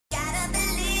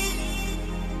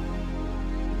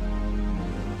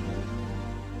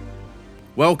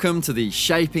Welcome to the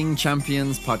Shaping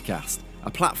Champions podcast, a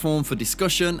platform for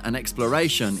discussion and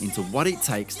exploration into what it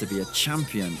takes to be a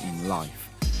champion in life.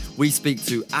 We speak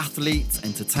to athletes,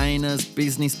 entertainers,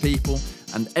 business people,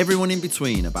 and everyone in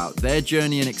between about their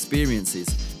journey and experiences,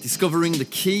 discovering the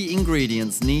key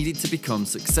ingredients needed to become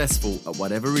successful at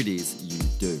whatever it is you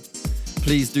do.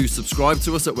 Please do subscribe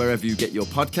to us at wherever you get your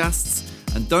podcasts,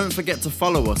 and don't forget to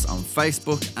follow us on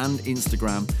Facebook and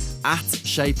Instagram at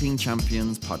Shaping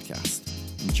Champions Podcast.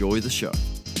 Enjoy the show.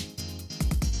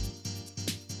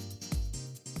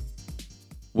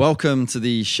 Welcome to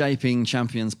the Shaping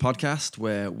Champions podcast,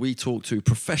 where we talk to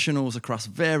professionals across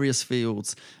various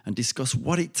fields and discuss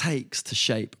what it takes to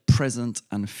shape present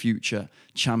and future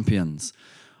champions.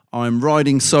 I'm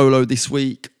riding solo this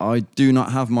week. I do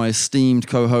not have my esteemed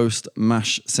co-host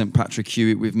Mash St. Patrick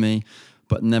Hewitt with me,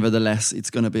 but nevertheless,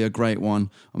 it's going to be a great one.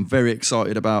 I'm very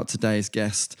excited about today's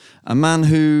guest, a man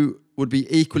who would be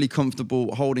equally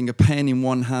comfortable holding a pen in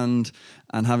one hand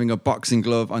and having a boxing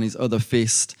glove on his other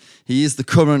fist. He is the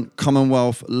current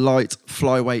Commonwealth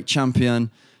light-flyweight champion.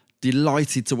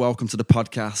 Delighted to welcome to the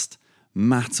podcast,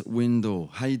 Matt Windle.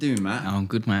 How you doing, Matt? I'm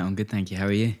good, mate. I'm good, thank you. How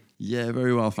are you? Yeah,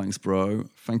 very well, thanks, bro.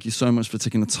 Thank you so much for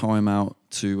taking the time out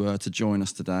to join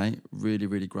us today. Really,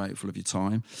 really grateful of your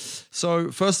time. So,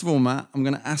 first of all, Matt, I'm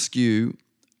going to ask you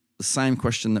the same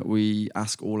question that we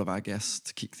ask all of our guests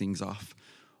to kick things off.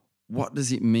 What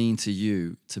does it mean to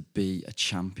you to be a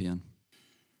champion?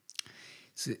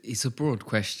 It's a broad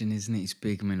question, isn't it? It's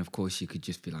big. I mean, of course, you could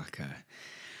just be like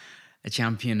a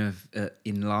champion of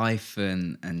in life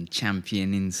and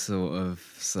champion in sort of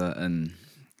certain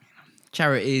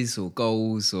charities or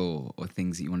goals or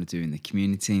things that you want to do in the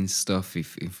community and stuff.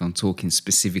 If I'm talking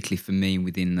specifically for me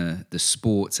within the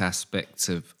sports aspect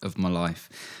of my life,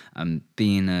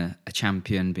 being a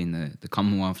champion, being the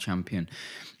Commonwealth champion,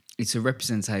 it's a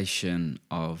representation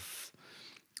of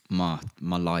my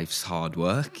life's hard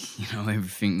work. You know,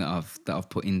 everything that I've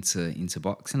put into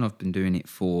boxing. I've been doing it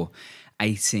for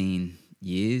 18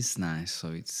 years now, so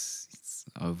it's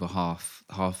over half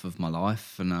of my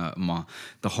life and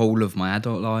the whole of my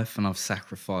adult life, and I've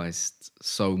sacrificed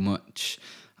so much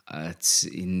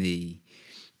in the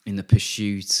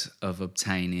pursuit of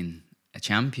obtaining a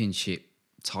championship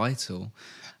title.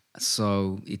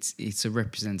 So it's a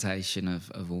representation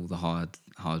of all the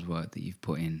hard work that you've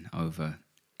put in over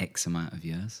X amount of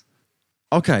years.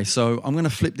 Okay, so I'm going to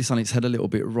flip this on its head a little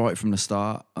bit right from the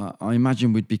start. I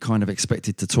imagine we'd be kind of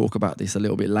expected to talk about this a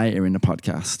little bit later in the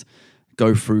podcast,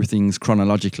 go through things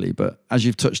chronologically, but as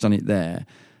you've touched on it there,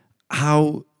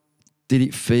 how did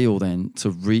it feel then to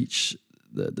reach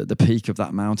the peak of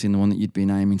that mountain, the one that you'd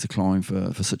been aiming to climb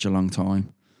for such a long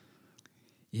time?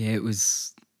 Yeah, it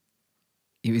was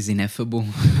ineffable,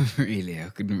 really. I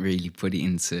couldn't really put it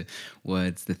into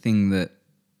words. The thing that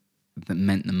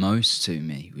meant the most to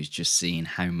me was just seeing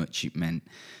how much it meant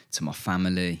to my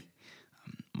family,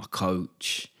 my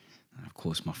coach, and of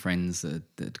course my friends that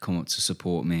had come up to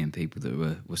support me and people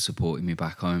that were supporting me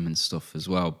back home and stuff as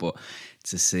well. But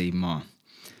to see my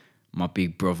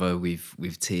big brother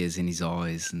with tears in his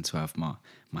eyes, and to have my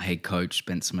head coach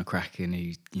Spencer McCracken,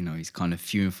 who, you know, he's kind of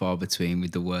few and far between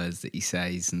with the words that he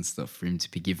says and stuff, for him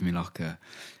to be giving me like a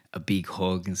big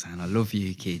hug and saying, "I love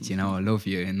you, kid, you know, I love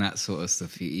you," and that sort of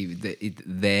stuff.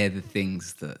 They're the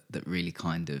things that really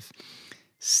kind of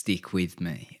stick with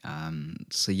me.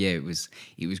 So yeah, it was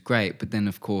great. But then,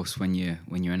 of course, when you're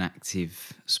an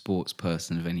active sports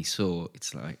person of any sort,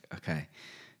 it's like, okay,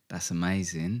 that's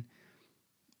amazing.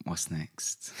 What's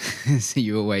next? So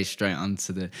you're always straight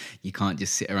onto you can't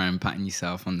just sit around patting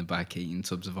yourself on the back, eating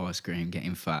tubs of ice cream,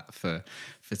 getting fat for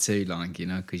too long, you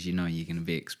know, because you know you're going to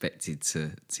be expected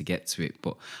to get to it.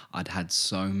 But I'd had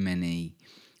so many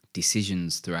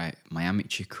decisions throughout my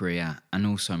amateur career and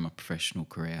also my professional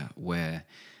career where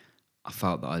I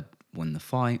felt that I'd won the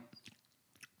fight.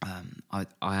 I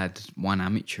had one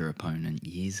amateur opponent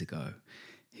years ago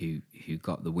who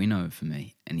got the win over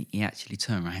me, and he actually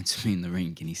turned around to me in the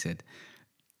ring and he said,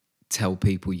 "Tell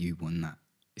people you won that."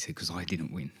 He said, "Because I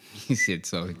didn't win." He said,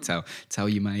 "So tell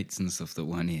your mates and stuff that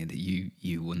weren't here that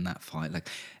you won that fight." Like,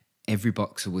 every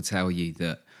boxer will tell you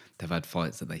that they've had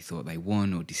fights that they thought they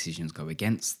won or decisions go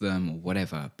against them or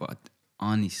whatever, but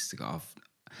honest to God,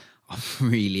 I've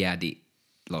really had it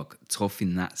like tough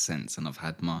in that sense, and I've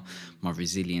had my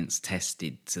resilience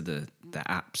tested to the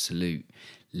absolute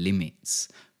limits.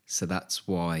 So that's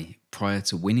why prior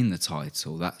to winning the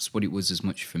title, that's what it was as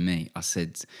much for me. I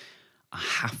said, I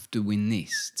have to win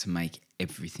this to make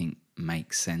everything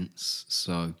make sense.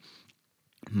 So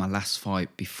my last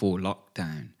fight before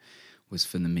lockdown was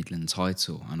for the Midland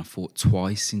title, and I fought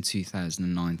twice in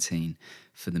 2019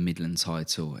 for the Midland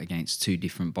title against two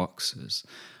different boxers.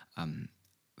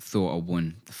 Thought I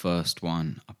won the first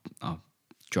one. I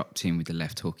dropped in with the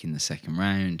left hook in the second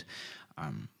round.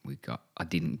 I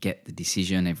didn't get the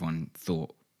decision. Everyone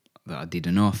thought that I did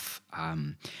enough,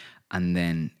 and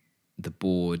then the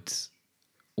board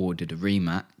ordered a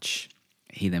rematch.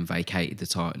 He then vacated the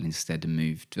title instead and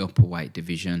moved up a weight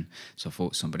division. So I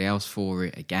fought somebody else for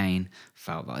it again.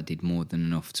 Felt that I did more than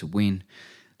enough to win.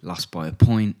 Lost by a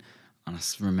point. And I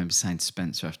remember saying to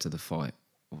Spencer after the fight,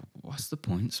 "What's the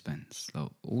point, Spence? Like,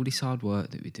 all this hard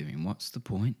work that we're doing, what's the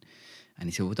point?" And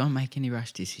he said, "Well, don't make any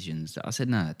rash decisions." I said,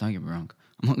 "No, don't get me wrong.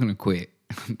 I'm not going to quit.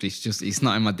 It's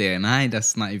not in my DNA.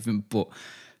 That's not even, but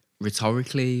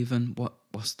rhetorically even,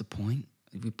 what's the point?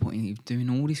 We're doing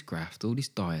all this graft, all this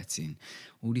dieting,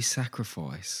 all this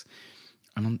sacrifice,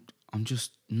 and I'm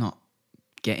just not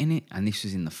getting it." And this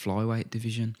was in the flyweight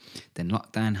division. Then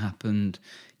lockdown happened.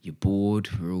 You're bored.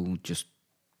 We're all just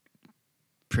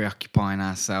preoccupying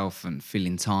ourselves and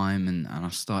filling time. And I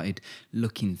started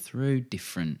looking through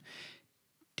different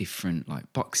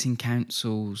like boxing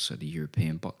councils, so the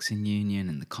European Boxing Union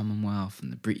and the Commonwealth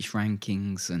and the British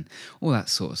rankings and all that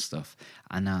sort of stuff.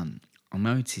 And I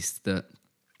noticed that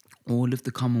all of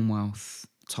the Commonwealth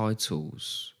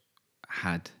titles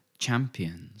had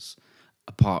champions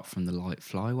apart from the light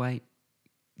flyweight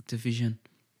division.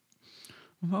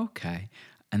 Okay.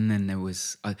 And then there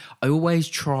was, I always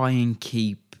try and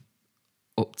keep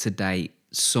up to date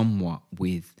somewhat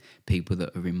with people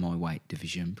that are in my weight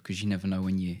division, because you never know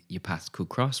when your paths could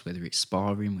cross, whether it's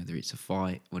sparring, whether it's a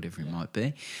fight, whatever it might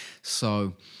be.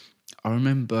 So I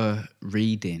remember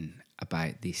reading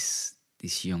about this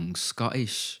young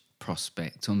Scottish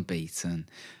prospect, unbeaten,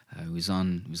 who was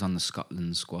on the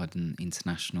Scotland squad and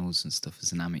internationals and stuff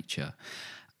as an amateur.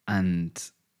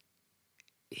 And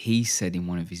he said in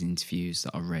one of his interviews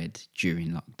that I read during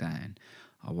lockdown,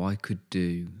 I could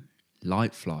do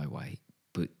light flyweight,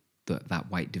 but that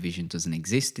weight division doesn't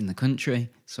exist in the country,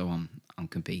 so I'm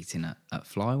competing at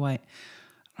flyweight.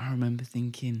 I remember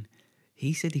thinking,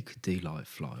 he said he could do light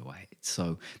flyweight.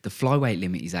 So the flyweight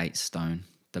limit is 8 stone.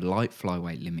 The light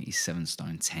flyweight limit is 7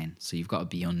 stone 10. So you've got to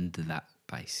be under that,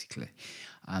 basically.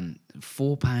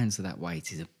 4 pounds of that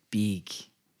weight is a big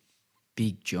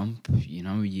jump. You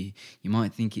know, you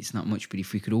might think it's not much, but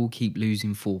if we could all keep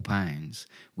losing 4 pounds,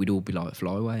 we'd all be like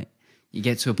flyweight. You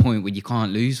get to a point where you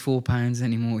can't lose 4 pounds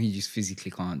anymore. You just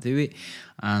physically can't do it.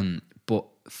 But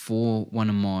for one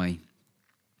of my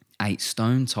 8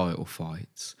 stone title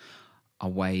fights, I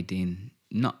weighed in,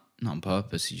 not on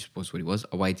purpose, it just was what it was.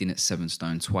 I weighed in at 7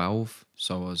 stone 12.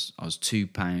 So I was 2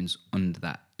 pounds under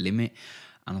that limit.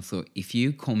 And I thought, if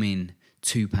you come in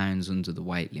 2 pounds under the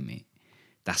weight limit,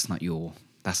 that's not your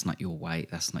weight,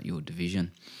 that's not your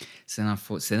division. So then I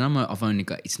thought, I've only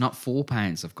got, it's not 4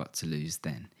 pounds I've got to lose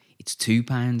then. It's 2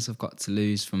 pounds I've got to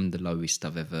lose from the lowest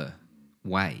I've ever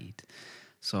weighed.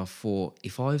 So I thought,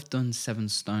 if I've done 7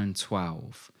 stone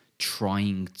 12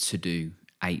 trying to do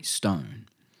 8 stone,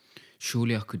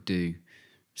 surely I could do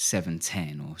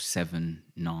 7'10" or 7'9"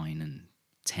 and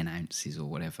 10 ounces or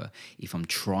whatever if I'm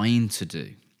trying to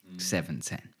do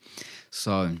 7'10".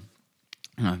 So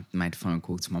I made a phone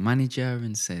call to my manager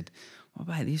and said, "What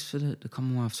about this for the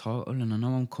Commonwealth title? And I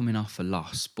know I'm coming off a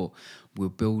loss, but we'll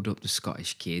build up the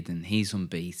Scottish kid and he's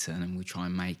unbeaten and we'll try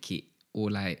and make it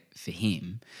all out for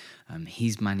him.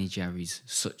 His manager is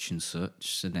such and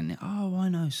such." So then, I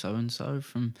know so-and-so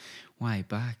from way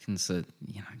back. And so,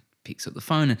 picks up the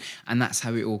phone and that's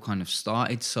how it all kind of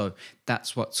started. So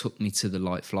that's what took me to the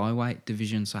light flyweight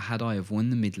division. So had I have won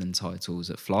the Midland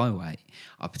titles at flyweight,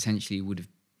 I potentially would have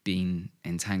been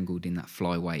entangled in that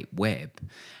flyweight web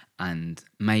and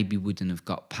maybe wouldn't have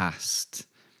got past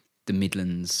the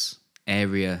Midlands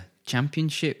area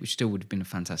championship, which still would have been a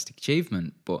fantastic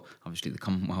achievement, but obviously the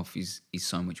Commonwealth is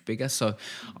so much bigger. So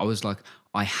I was like,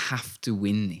 I have to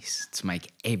win this to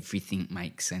make everything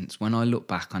make sense. When I look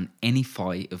back on any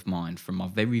fight of mine from my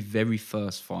very, very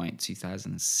first fight in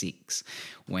 2006,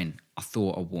 when I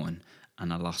thought I won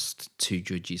and I lost 2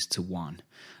 judges to 1,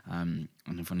 and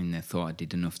everyone in there thought I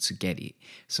did enough to get it.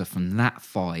 So from that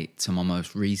fight to my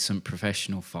most recent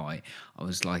professional fight, I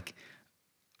was like,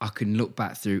 I can look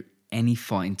back through any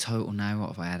fight in total now. What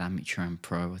have I had, amateur and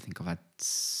pro? I think I've had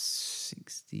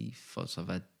 60 fights. I've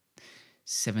had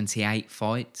 78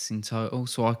 fights in total.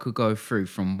 So I could go through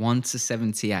from 1 to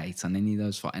 78 on any of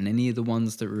those fights. And any of the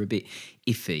ones that were a bit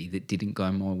iffy, that didn't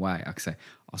go my way, I could say,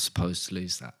 I was supposed to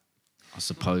lose that. I was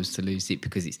supposed to lose it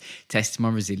because it's testing my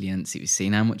resilience. It was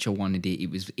seeing how much I wanted it. It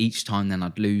was each time then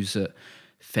I'd lose at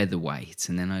featherweight.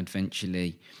 And then I'd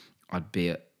be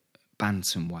at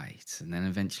bantamweight, and then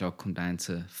eventually I'd come down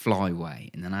to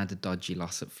flyweight, and then I had a dodgy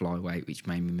loss at flyweight, which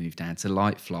made me move down to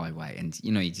light flyweight. And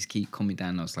you just keep coming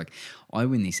down. I was like, I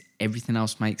win this, everything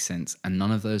else makes sense, and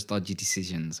none of those dodgy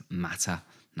decisions matter.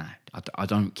 No, I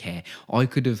don't care. I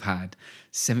could have had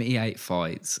 78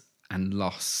 fights and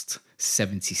lost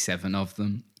 77 of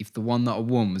them. If the one that I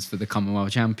won was for the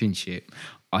Commonwealth Championship,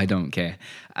 I don't care.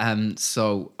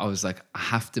 So I was like, I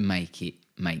have to make it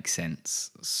make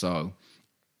sense. So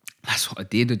that's what I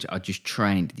did. I just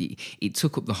trained. It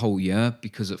took up the whole year,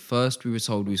 because at first we were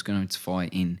told we was going to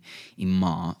fight in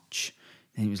March.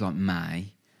 Then it was like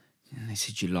May. Then they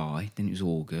said July. Then it was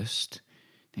August.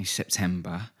 Then it was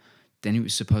September. Then it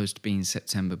was supposed to be in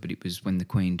September, but it was when the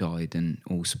Queen died and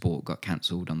all sport got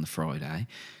cancelled on the Friday.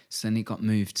 So then it got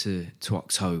moved to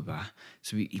October.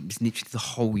 So it was literally the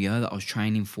whole year that I was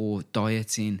training for,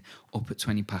 dieting, up at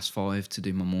 5:20 to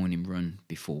do my morning run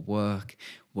before work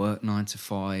 9 to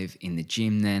 5, in the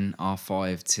gym then,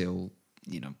 5:30 till,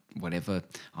 whatever,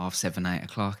 7:30, 8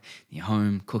 o'clock. You're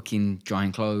home, cooking,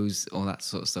 drying clothes, all that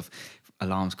sort of stuff.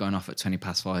 Alarms going off at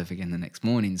 5:20 again the next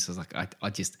morning. So I was like, I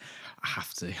just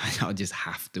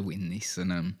have to win this.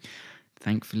 And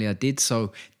thankfully I did.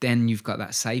 So then you've got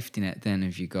that safety net then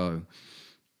if you go,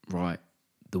 right,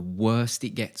 the worst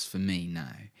it gets for me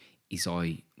now is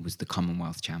I was the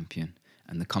Commonwealth champion.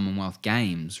 And the Commonwealth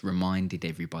Games reminded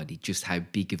everybody just how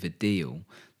big of a deal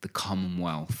the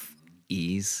Commonwealth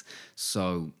is.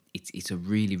 So it's a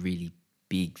really, really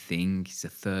big thing. It's a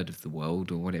third of the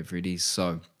world or whatever it is.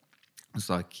 So I was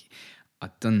like,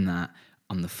 I'd done that.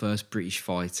 I'm the first British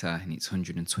fighter in its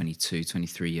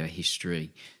 23-year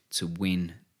history to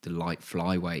win the light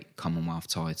flyweight Commonwealth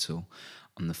title.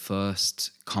 I'm the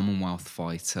first Commonwealth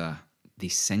fighter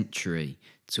this century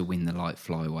to win the light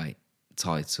flyweight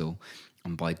title.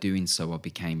 And by doing so, I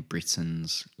became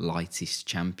Britain's lightest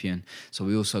champion. So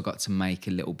we also got to make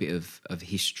a little bit of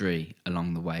history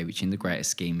along the way, which in the greater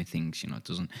scheme of things,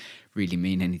 doesn't really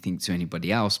mean anything to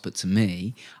anybody else. But to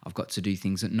me, I've got to do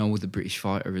things that no other British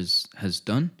fighter has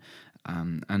done.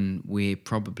 And we're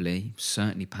probably,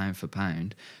 certainly pound for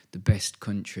pound, the best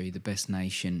country, the best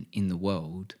nation in the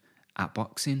world at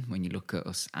boxing. When you look at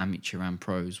us amateur and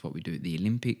pros, what we do at the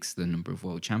Olympics, the number of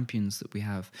world champions that we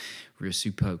have, we're a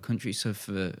superb country. So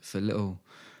for little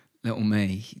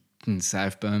me in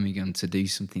South Birmingham to do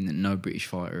something that no British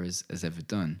fighter has ever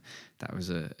done, that was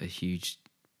a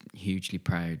hugely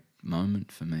proud moment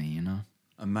for me,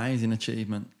 Amazing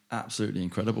achievement, absolutely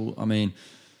incredible. I mean,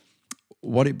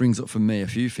 what it brings up for me, a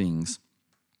few things.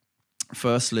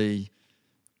 Firstly,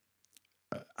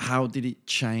 how did it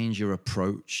change your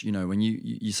approach? When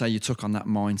you say you took on that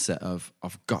mindset of,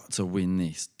 I've got to win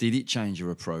this, did it change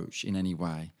your approach in any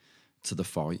way to the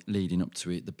fight, leading up to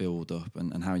it, the build-up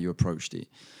and how you approached it?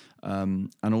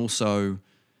 And also,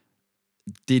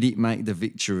 did it make the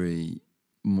victory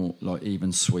more, like,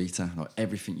 even sweeter, like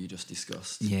everything you just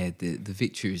discussed? Yeah, the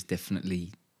victory is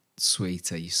definitely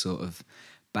sweeter. You sort of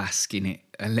bask in it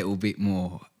a little bit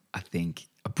more, I think.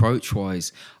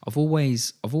 Approach-wise, I've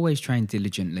always trained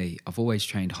diligently. I've always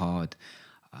trained hard.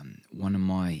 One of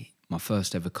my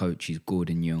first ever coaches,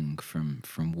 Gordon Young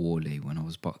from Worley, when I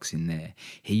was boxing there,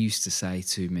 he used to say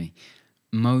to me,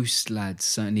 most lads,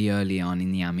 certainly early on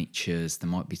in the amateurs, they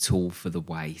might be tall for the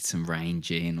weight and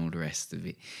rangy and all the rest of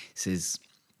it. He says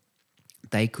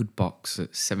they could box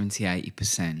at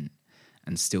 70-80%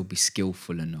 and still be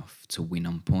skillful enough to win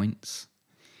on points.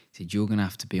 He said, you're going to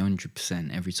have to be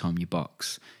 100% every time you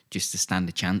box just to stand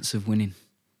a chance of winning.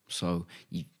 So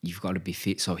you've got to be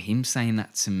fit. So him saying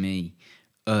that to me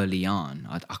early on,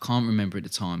 I can't remember at the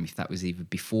time if that was either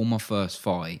before my first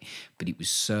fight, but it was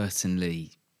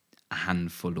certainly a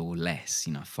handful or less,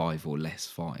 5 or less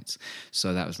fights.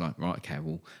 So that was like, right, okay,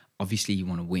 well, obviously you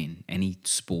want to win. Any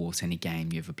sport, any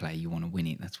game you ever play, you want to win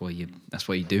it. That's why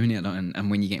you're doing it.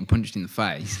 And when you're getting punched in the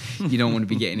face, you don't want to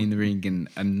be getting in the ring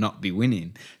and not be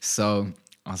winning. So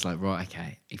I was like, right,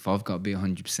 okay, if I've got to be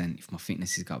 100%, if my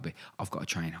fitness has got to be, I've got to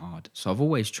train hard. So I've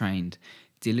always trained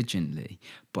diligently.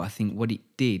 But I think what it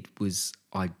did was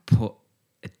I put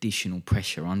additional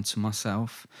pressure onto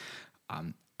myself.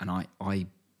 And I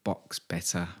box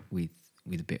better with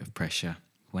a bit of pressure.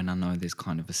 When I know there's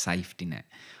kind of a safety net,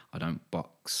 I don't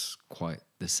box quite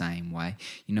the same way.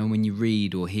 When you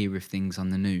read or hear of things on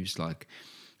the news, like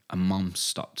a mum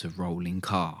stopped a rolling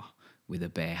car with her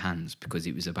bare hands because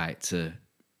it was about to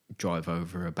drive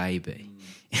over a baby,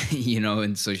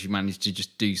 and so she managed to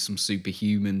just do some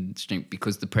superhuman strength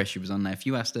because the pressure was on there. If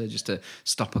you asked her just to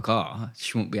stop a car,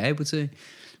 she won't be able to.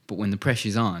 But when the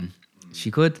pressure's on, she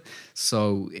could.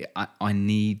 So I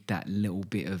need that little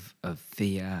bit of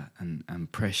fear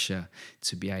and pressure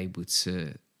to be able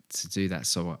to to do that.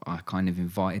 So I kind of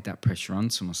invited that pressure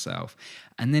onto myself.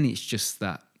 And then it's just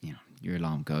that, your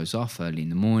alarm goes off early in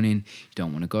the morning. You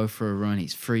don't want to go for a run.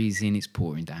 It's freezing. It's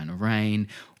pouring down a rain.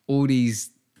 All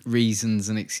these reasons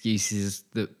and excuses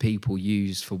that people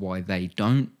use for why they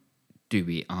don't do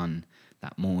it on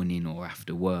that morning or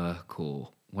after work or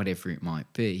whatever it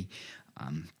might be.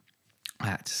 I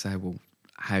had to say, well,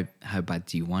 how bad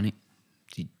do you want it?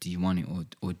 Do you want it,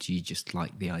 or do you just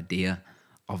like the idea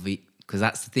of it? Because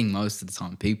that's the thing, most of the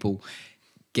time people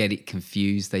get it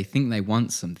confused. They think they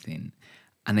want something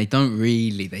and they don't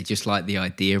really. They just like the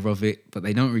idea of it, but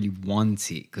they don't really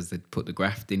want it because they'd put the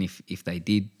graft in if they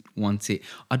did want it.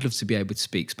 I'd love to be able to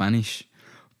speak Spanish,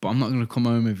 but I'm not going to come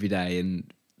home every day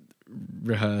and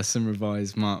rehearse and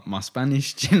revise my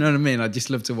Spanish. Do you know what I mean? I just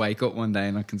love to wake up one day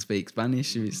and I can speak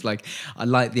Spanish. It's like, I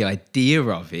like the idea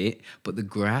of it, but the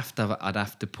graft I'd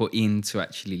have to put in to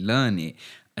actually learn it.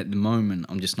 At the moment,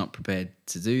 I'm just not prepared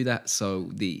to do that.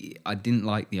 So I didn't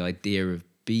like the idea of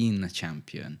being the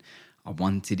champion. I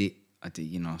wanted it. I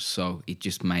did, so it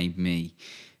just made me,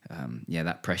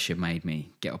 that pressure made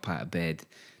me get up out of bed,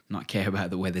 not care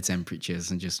about the weather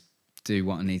temperatures, and just do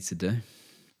what I need to do.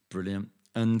 Brilliant.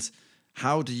 And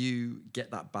how do you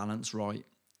get that balance right?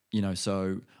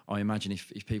 So I imagine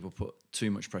if people put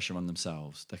too much pressure on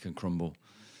themselves, they can crumble.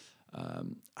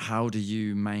 How do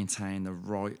you maintain the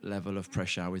right level of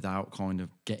pressure without kind of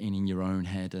getting in your own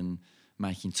head and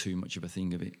making too much of a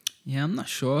thing of it? Yeah, I'm not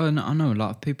sure. I know a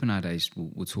lot of people nowadays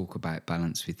will talk about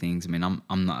balance with things. I mean,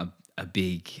 I'm not a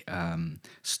big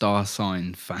star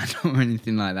sign fan or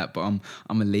anything like that, but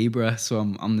I'm a Libra, so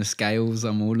I'm the scales.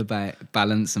 I'm all about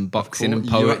balance and boxing and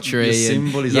poetry. Your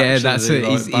symbol is that's it.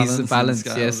 Like he's the balance.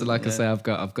 Scales, yeah, so like I say, I've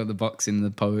got the boxing and the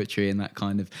poetry, and that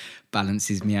kind of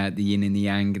balances me out, the yin and the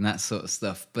yang and that sort of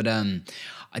stuff. But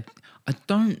I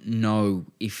don't know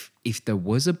if there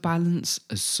was a balance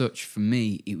as such. For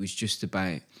me, it was just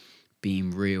about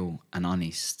being real and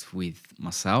honest with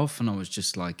myself, and I was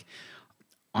just like,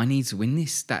 I need to win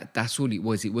this. That's all it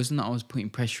was. It wasn't that I was putting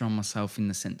pressure on myself in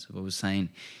the sense of I was saying,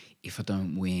 if I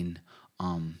don't win,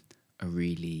 I'm a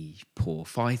really poor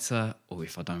fighter, or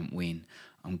if I don't win,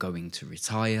 I'm going to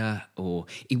retire. Or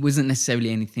it wasn't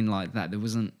necessarily anything like that. There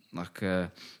wasn't like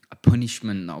a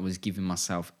punishment that I was giving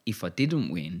myself if I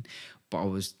didn't win, but I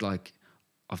was like,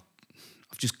 I've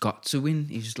just got to win.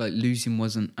 It's just like losing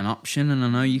wasn't an option. And I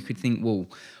know you could think, well,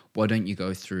 why don't you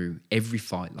go through every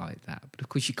fight like that? But of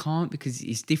course you can't, because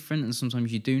it's different. And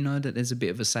sometimes you do know that there's a bit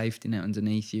of a safety net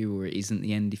underneath you, or it isn't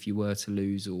the end if you were to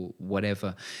lose or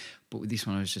whatever. But with this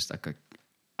one, I was just like,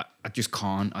 I just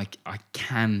can't. I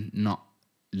cannot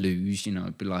lose.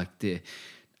 It'd be like the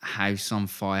house on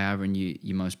fire and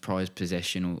your most prized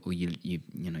possession, or you're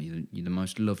the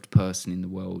most loved person in the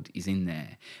world is in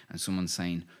there, and someone's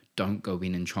saying, don't go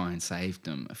in and try and save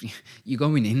them. You're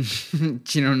going in,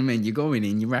 do you know what I mean? You're going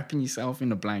in, you're wrapping yourself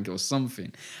in a blanket or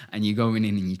something, and you're going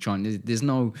in and you're trying.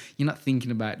 You're not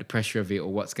thinking about the pressure of it or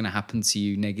what's going to happen to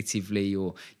you negatively,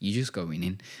 or you're just going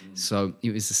in. So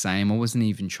it was the same. I wasn't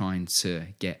even trying to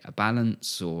get a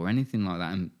balance or anything like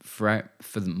that. And for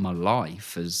my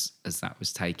life, as that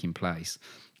was taking place,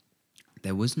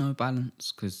 there was no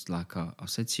balance, because like I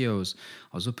said to you,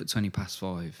 I was up at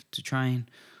 5:20 to train,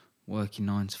 working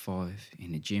 9 to 5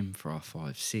 in the gym for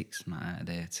 5-6, not out of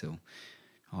there till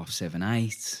 7,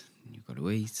 8. You've got to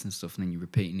eat and stuff, and then you're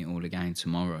repeating it all again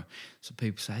tomorrow. So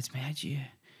people say to me, how do you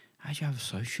have a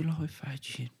social life? I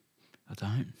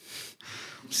don't.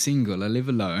 I'm single, I live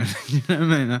alone. You know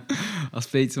what I mean? I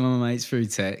speak to my mates through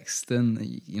text, and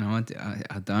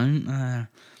I don't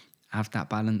have that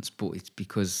balance, but it's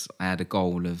because I had a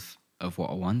goal of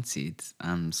what I wanted,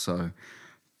 and so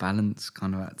balance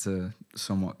kind of had to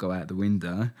somewhat go out the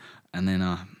window. And then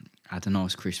I had a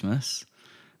nice Christmas,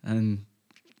 and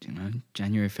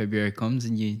January, February comes,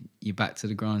 and you're back to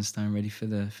the grindstone, ready for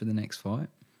the next fight.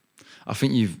 I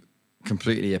think you've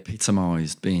completely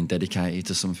epitomised being dedicated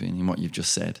to something in what you've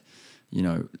just said.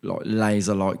 Like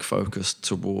laser-like focus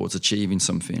towards achieving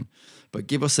something. But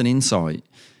give us an insight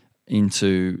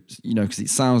into, because it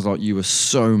sounds like you were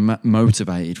so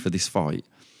motivated for this fight.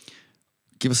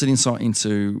 Give us an insight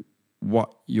into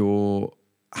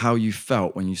how you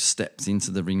felt when you stepped into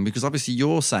the ring, because obviously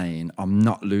you're saying, I'm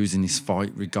not losing this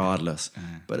fight regardless.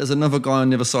 But there's another guy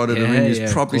on the other side of the ring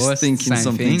who's probably thinking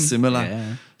something similar.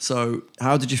 Yeah. So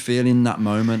how did you feel in that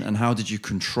moment, and how did you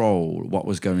control what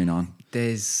was going on? I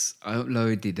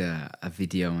uploaded a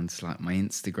video onto like my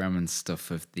Instagram and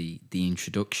stuff of the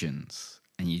introductions,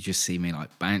 and you just see me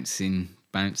like bouncing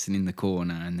in the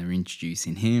corner, and they're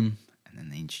introducing him, And then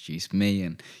they introduced me,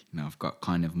 and I've got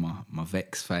kind of my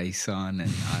Vex face on,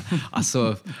 and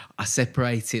I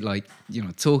separate it like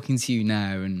talking to you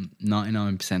now, and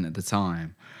 99% of the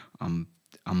time, I'm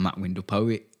Matt Windle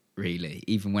poet. Really,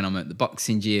 even when I'm at the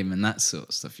boxing gym and that sort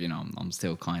of stuff, I'm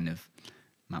still kind of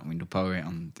Matt Windle poet.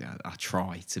 I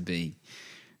try to be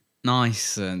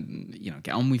nice and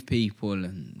get on with people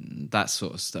and that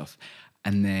sort of stuff.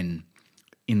 And then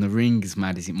in the ring, as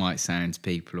mad as it might sound to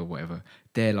people or whatever,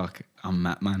 they're like, I'm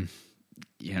Matt Man.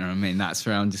 You know what I mean? That's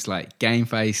where I'm just like game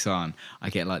face on. I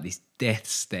get like this death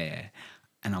stare,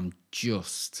 and I'm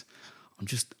just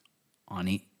on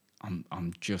it.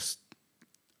 I'm just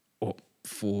up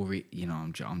for it.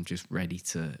 I'm just ready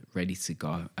to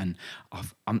go. And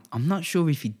I'm not sure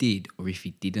if he did or if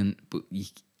he didn't, but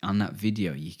on that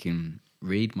video you can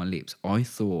read my lips. I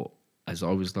thought, as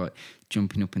I was like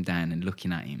jumping up and down and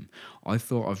looking at him, I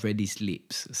thought I've read his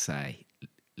lips say,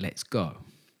 "Let's go."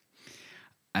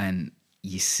 And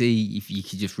you see, if you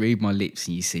could just read my lips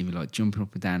and you see me like jumping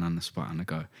up and down on the spot, and I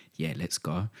go, "Yeah, let's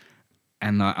go."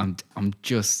 And like, I'm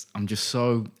just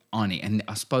so on it. And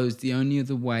I suppose the only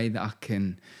other way that I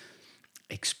can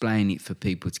explain it for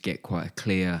people to get quite a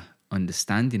clear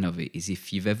understanding of it is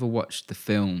if you've ever watched the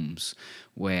films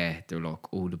where they're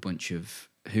like all a bunch of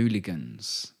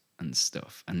hooligans and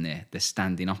stuff, and they're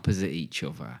standing opposite each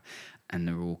other, and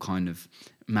they're all kind of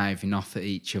mouthing off at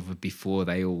each other before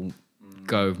they all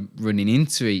go running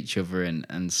into each other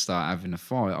and start having a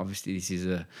fight. Obviously, this is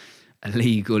a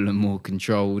legal and more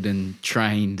controlled and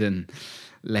trained and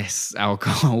less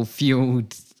alcohol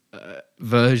fueled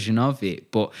version of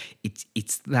it, but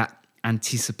it's that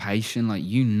anticipation, like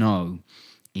in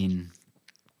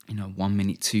 1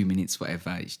 minute, 2 minutes,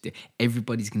 whatever,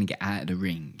 everybody's gonna get out of the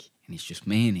ring and it's just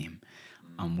me and him,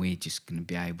 and we're just gonna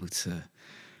be able to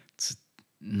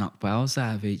knock bells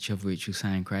out of each other, which will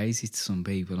sound crazy to some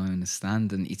people, I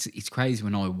understand. And it's crazy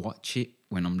when I watch it,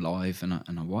 when I'm live and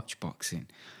I watch boxing.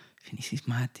 I think this is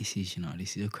mad. This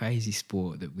is a crazy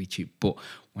sport that we choose. But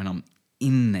when I'm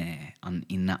in there and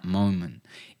in that moment,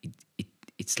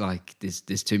 it's like there's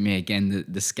to me again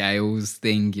the scales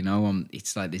thing.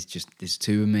 It's like there's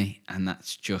two of me, and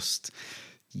that's just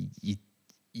you.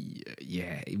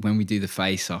 Yeah, when we do the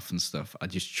face-off and stuff, I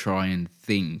just try and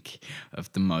think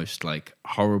of the most like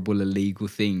horrible illegal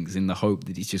things in the hope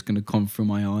that it's just going to come from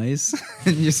my eyes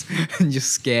and just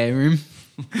scare him.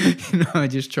 I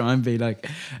just try and be like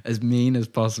as mean as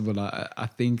possible. I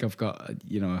think I've got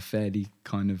a fairly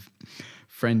kind of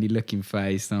friendly looking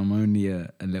face. I'm only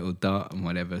a little dot and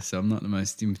whatever, so I'm not the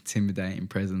most intimidating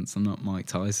presence. I'm not Mike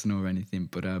Tyson or anything,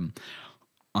 but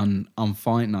on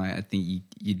fight night, I think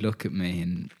you'd look at me,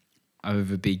 and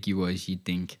however big you was, you'd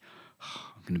think,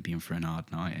 I'm going to be in for an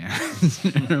hard night. Yeah.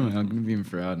 I'm going to be in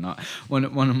for a hard night. One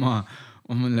of my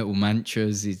little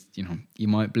mantras is, you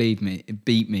might beat me,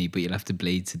 but you'll have to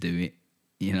bleed to do it.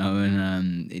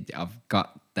 And I've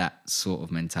got that sort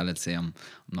of mentality. I'm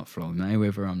not Floyd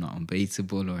Mayweather. I'm not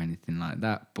unbeatable or anything like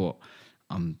that. But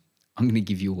I'm going to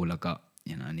give you all I got.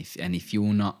 And if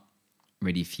you're not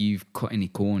ready, if you've cut any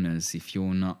corners, if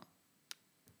you're not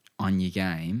on your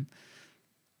game,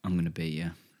 I'm going to beat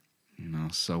you.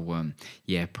 So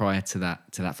prior to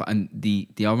that fight, and the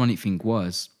ironic thing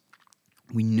was,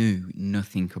 we knew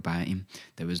nothing about him.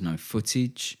 There was no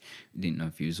footage. We didn't know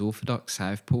if he was orthodox,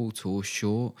 southpaw, tall,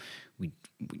 short.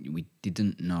 We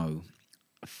didn't know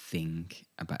a thing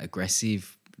about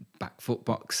aggressive back foot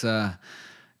boxer.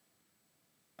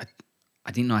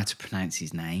 I didn't know how to pronounce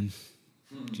his name.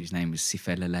 His name was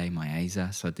Sifelele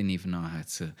Maeza, so I didn't even know how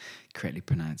to correctly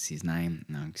pronounce his name.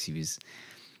 No, because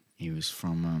he was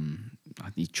from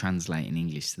he translate in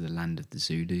English to the land of the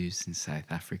Zulus in South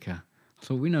Africa.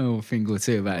 So we know a thing or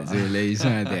two about Zulus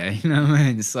right there, you know what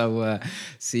I mean? So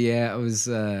yeah, I was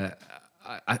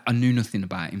I knew nothing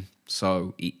about him,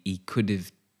 so he could have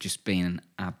just been an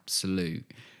absolute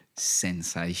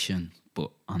sensation.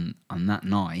 But on that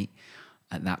night,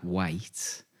 at that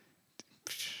weight,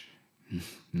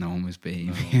 no one was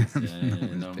beating me.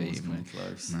 No one was coming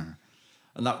close. No.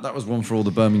 And that was one for all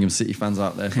the Birmingham City fans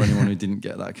out there. For anyone who didn't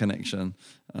get that connection,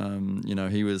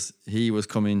 he was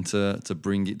coming to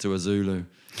bring it to a Zulu,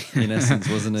 in essence,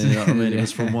 wasn't he? You know what I mean? It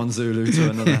was from one Zulu to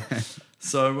another.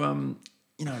 So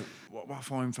what I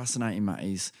find fascinating, Matt,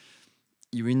 is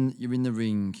you're in the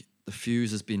ring. The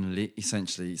fuse has been lit.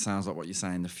 Essentially, it sounds like what you're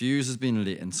saying. The fuse has been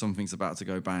lit, and something's about to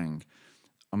go bang.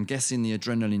 I'm guessing the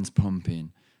adrenaline's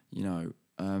pumping. You're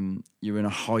in a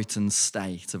heightened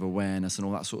state of awareness and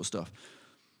all that sort of stuff.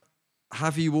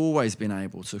 Have you always been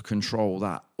able to control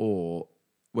that, or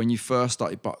when you first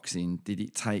started boxing, did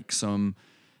it take some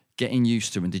getting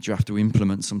used to, and did you have to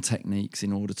implement some techniques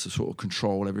in order to sort of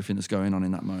control everything that's going on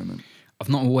in that moment? I've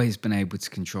not always been able to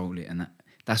control it, and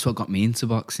that's what got me into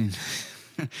boxing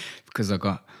because I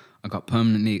got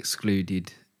permanently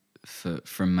excluded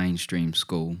from mainstream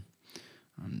school.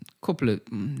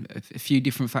 A few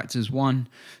different factors. One,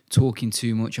 talking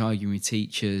too much, arguing with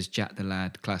teachers, Jack the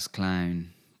lad, class clown,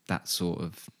 that sort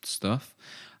of stuff.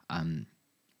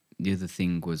 The other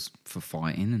thing was for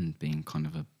fighting and being kind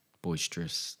of a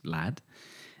boisterous lad.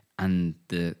 And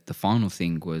the final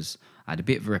thing was I had a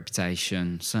bit of a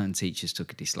reputation. Certain teachers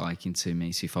took a disliking to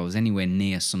me. So if I was anywhere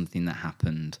near something that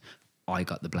happened, I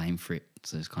got the blame for it.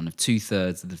 So there's kind of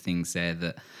 2/3 of the things there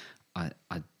that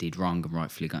I did wrong and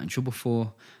rightfully got in trouble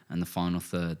for, and the final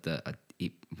third that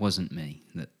it wasn't me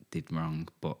that did wrong,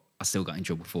 but I still got in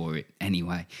trouble for it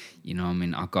anyway. You know what I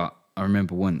mean? I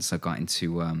remember once I got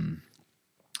into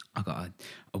I got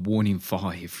a warning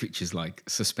 5, which is like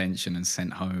suspension and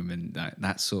sent home and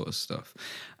that sort of stuff.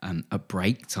 At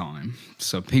break time,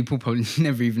 so people probably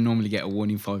never even normally get a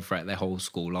warning 5 throughout their whole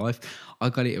school life. I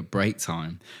got it at break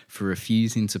time for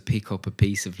refusing to pick up a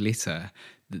piece of litter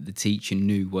that the teacher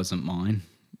knew wasn't mine.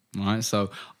 Right,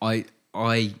 so I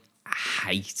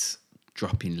hate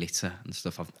dropping litter and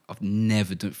stuff. I've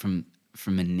never done it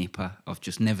from a nipper. I've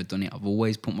just never done it. I've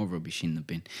always put my rubbish in the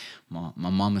bin. My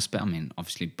mum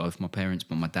obviously both my parents,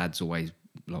 but my dad's always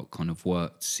like kind of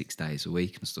worked 6 days a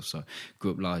week and stuff. So I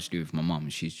grew up largely with my mum,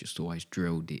 and she's just always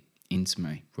drilled it into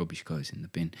me. Rubbish goes in the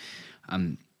bin.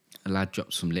 A lad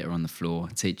dropped some litter on the floor.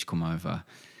 A teacher come over.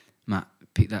 Matt,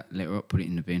 pick that litter up, put it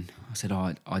in the bin. I said,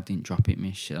 I didn't drop it,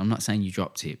 miss. I'm not saying you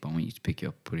dropped it, but I want you to pick it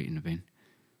up, put it in the bin.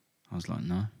 I was like,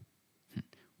 no.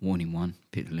 Warning 1,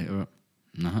 pick the litter up.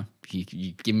 No,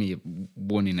 you give me a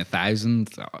 1 in 1,000,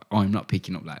 I'm not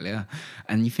picking up that litter.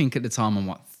 And you think at the time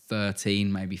I'm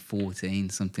 13, maybe 14,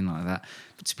 something like that.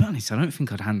 But to be honest, I don't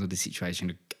think I'd handle the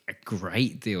situation a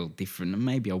great deal different. And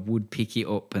maybe I would pick it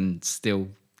up and still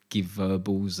give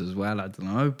verbals as well. I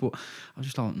don't know, but I was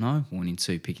just like, no, warning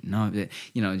 2, pick it. No,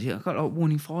 you know, I got like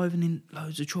warning 5 and then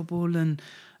loads of trouble and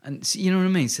you know what I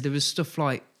mean. So there was stuff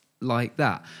like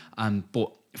that.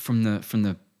 But from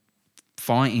the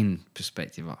fighting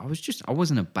perspective, I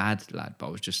wasn't a bad lad, but I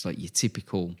was just like your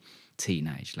typical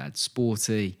teenage lad,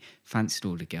 sporty, fancied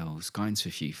all the girls, got into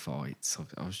a few fights.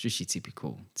 I was just your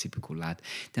typical lad.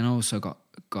 Then I also got,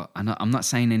 and I'm not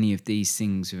saying any of these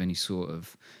things with any sort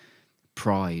of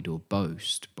pride or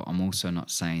boast, but I'm also not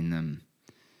saying them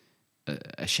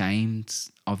ashamed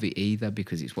of it either,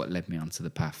 because it's what led me onto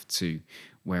the path to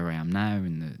where I am now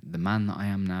and the man that I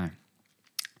am now.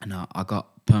 And I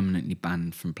got permanently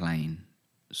banned from playing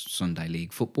Sunday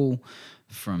League football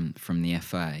from the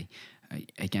FA,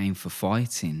 again for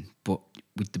fighting, but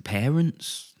with the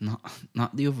parents,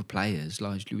 not the other players,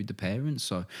 largely with the parents.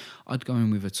 So I'd go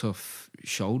in with a tough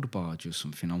shoulder barge or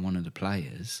something on one of the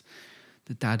players.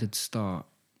 The dad would start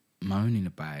moaning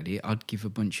about it. I'd give a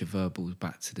bunch of verbals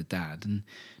back to the dad, and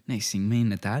next thing, me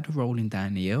and the dad are rolling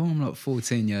down the hill. I'm like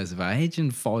 14 years of age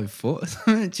and 5 foot.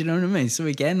 Do you know what I mean? So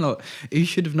again, like, who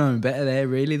should have known better there,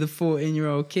 really? The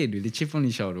 14-year-old kid with a chip on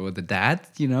his shoulder, or the dad,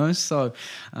 you know? So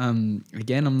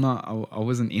again, I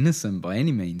wasn't innocent by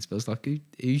any means, but I was like,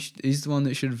 who's the one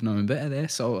that should have known better there?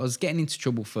 So I was getting into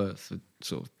trouble for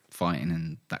sort of fighting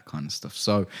and that kind of stuff.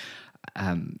 So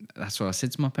that's what I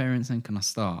said to my parents, and can I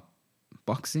start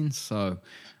boxing? So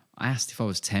I asked if I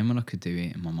was 10 when I could do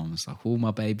it, and my mum was like, oh, my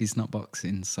baby's not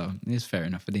boxing. So it was fair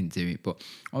enough, I didn't do it, but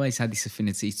I always had this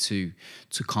affinity to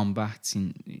combat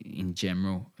in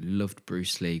general. I loved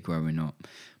Bruce Lee growing up.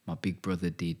 My big brother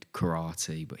did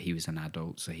karate, but he was an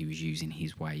adult, so he was using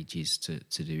his wages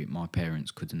to do it. My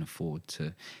parents couldn't afford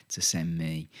to send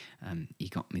me. He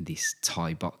got me this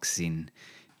Thai boxing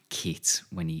kit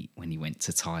when he went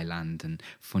to Thailand. And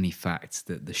funny fact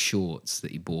that the shorts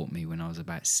that he bought me when I was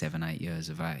about 7-8 years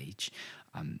of age,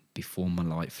 before my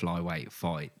light flyweight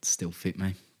fight, still fit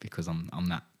me, because I'm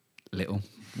that little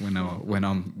when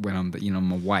I'm you know,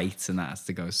 my weight, and that has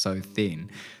to go so thin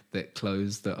that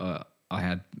clothes that I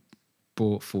had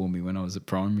bought for me when I was at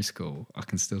primary school, I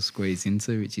can still squeeze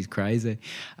into, which is crazy.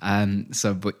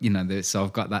 But you know, so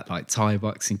I've got that like Thai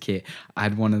boxing kit. I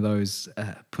had one of those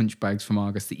punch bags from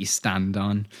Argos that you stand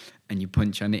on and you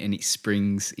punch on it and it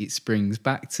springs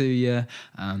back to you.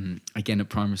 Again, at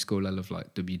primary school, I love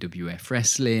like WWF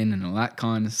wrestling and all that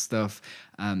kind of stuff.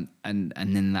 And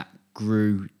then that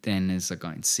grew then as I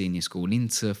got into senior school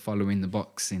into following the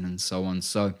boxing and so on.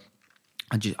 So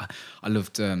I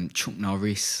loved Chuck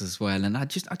Norris as well, and I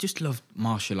just loved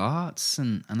martial arts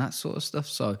and that sort of stuff.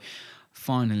 So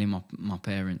finally, my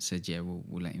parents said, yeah,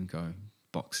 we'll let him go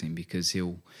boxing, because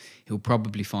he'll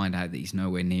probably find out that he's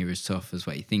nowhere near as tough as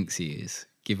what he thinks he is,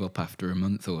 give up after a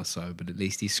month or so, but at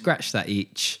least he scratched that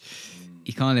itch.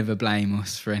 He can't ever blame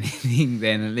us for anything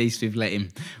then. At least we've let him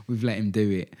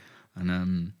do it.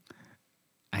 And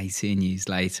 18 years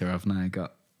later, I've now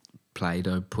got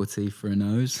Play-Doh putty for a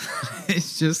nose.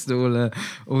 It's just all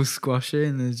squashy,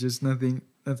 and there's just nothing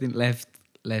left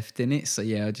in it. So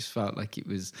yeah, I just felt like it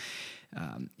was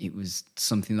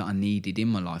something that I needed in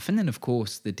my life. And then of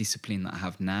course the discipline that I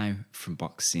have now from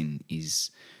boxing is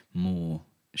more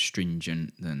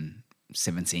stringent than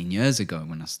 17 years ago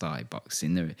when I started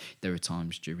boxing. There are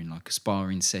times during like a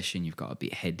sparring session you've got a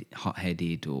bit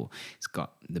hot-headed, or it's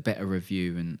got the better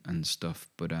review and stuff.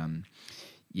 But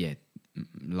yeah,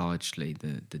 largely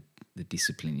the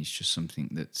discipline is just something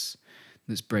that's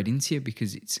bred into you,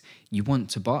 because you want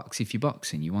to box. If you're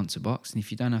boxing, you want to box, and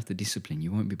if you don't have the discipline,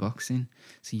 you won't be boxing.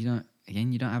 So you don't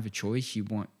have a choice. You've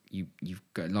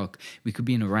got, like, we could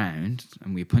be in a round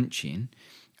and we're punching,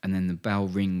 and then the bell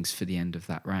rings for the end of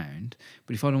that round.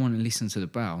 But if I don't want to listen to the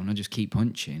bell and I just keep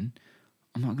punching,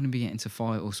 I'm not going to be getting to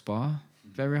fight or spar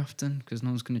very often, because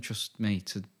no one's going to trust me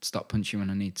to stop punching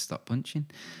when I need to stop punching.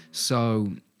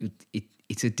 So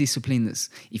it's a discipline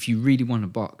that's, if you really want to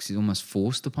box, it's almost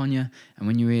forced upon you. And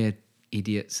when you hear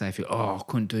idiots say, I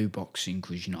couldn't do boxing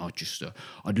because,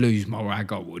 I'd lose my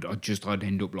rag, I would. I'd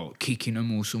end up like kicking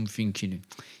them or something.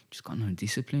 Just got no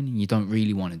discipline, and you don't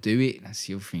really want to do it. That's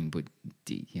your thing. But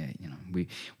yeah,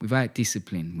 without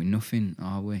discipline, we're nothing,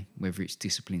 are we? Whether it's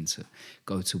discipline to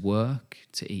go to work,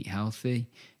 to eat healthy,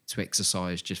 to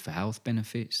exercise just for health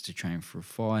benefits, to train for a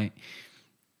fight,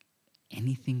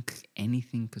 anything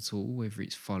at all, whether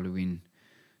it's following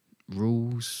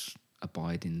rules,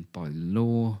 abiding by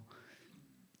law,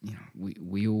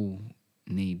 we all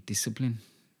need discipline.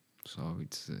 So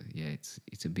it's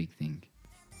a big thing.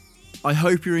 I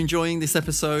hope you're enjoying this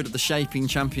episode of the Shaping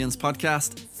Champions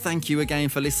podcast. Thank you again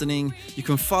for listening. You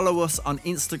can follow us on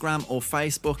Instagram or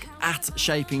Facebook at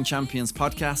Shaping Champions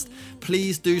Podcast.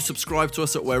 Please do subscribe to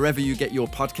us at wherever you get your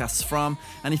podcasts from.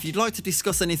 And if you'd like to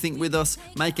discuss anything with us,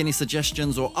 make any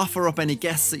suggestions, or offer up any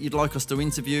guests that you'd like us to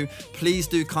interview, please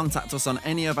do contact us on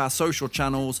any of our social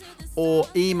channels, or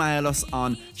email us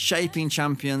on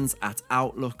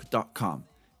shapingchampions@outlook.com.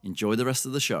 Enjoy the rest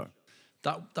of the show.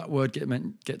 That word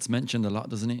gets mentioned a lot,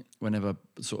 doesn't it? Whenever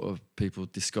sort of people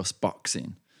discuss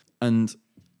boxing. And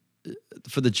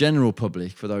for the general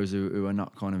public, for those who are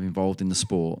not kind of involved in the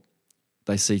sport,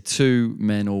 they see two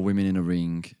men or women in a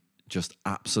ring just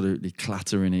absolutely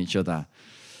clattering each other.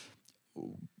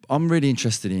 I'm really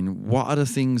interested in, what are the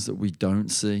things that we don't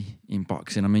see in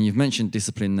boxing? I mean, you've mentioned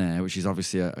discipline there, which is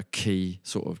obviously a key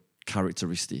sort of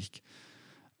characteristic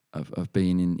of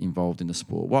being involved in the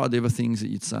sport. What are the other things that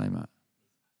you'd say, Matt?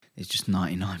 It's just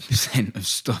 99% of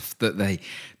stuff that they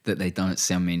don't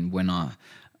see. I mean, when I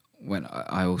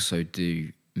also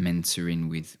do mentoring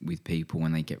with people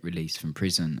when they get released from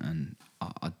prison, and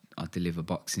I deliver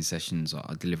boxing sessions.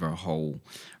 I deliver a whole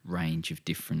range of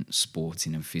different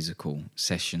sporting and physical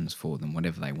sessions for them,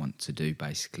 whatever they want to do,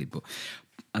 basically. But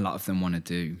a lot of them want to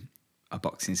do a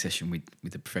boxing session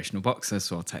with a professional boxer,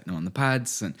 so I'll take them on the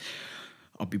pads and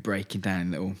I'll be breaking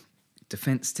down little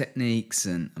defense techniques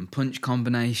and punch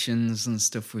combinations and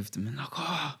stuff with them, and like,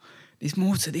 there's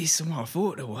more to this than what I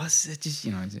thought there was. They're just,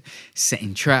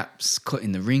 setting traps,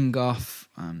 cutting the ring off,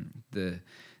 the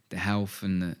health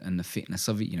and the fitness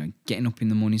of it, getting up in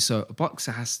the morning. So a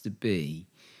boxer has to be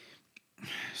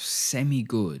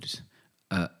semi-good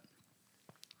at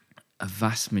a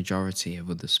vast majority of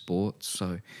other sports.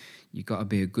 So you got to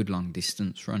be a good long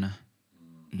distance runner.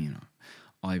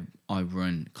 I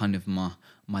run kind of my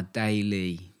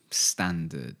daily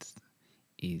standard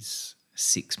is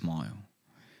 6 mile,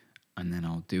 and then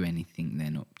I'll do anything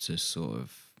then up to sort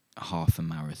of a half a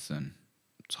marathon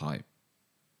type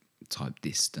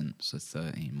distance, a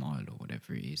 13 mile or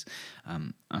whatever it is,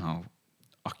 and I'll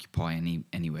occupy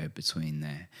anywhere between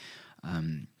there.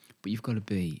 But you've got to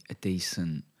be a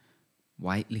decent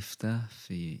weightlifter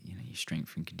for your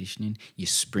strength and conditioning. Your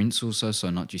sprints also, so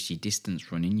not just your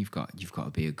distance running. You've got to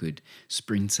be a good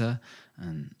sprinter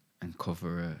and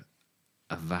cover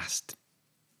a vast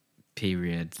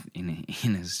period in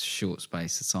a short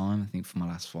space of time. I think for my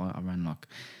last fight, I ran like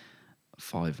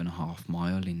 5.5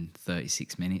 mile in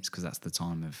 36 minutes, because that's the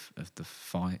time of the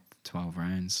fight, 12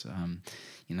 rounds.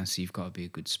 So you've got to be a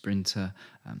good sprinter.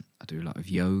 I do a lot of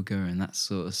yoga and that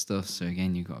sort of stuff. So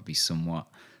again, you've got to be somewhat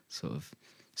sort of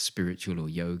spiritual or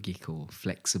yogic or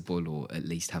flexible, or at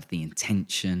least have the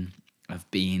intention of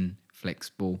being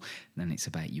flexible. And then it's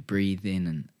about your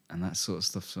breathing and that sort of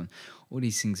stuff. So all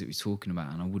these things that we're talking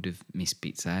about, and I would have missed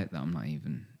bits out that I'm not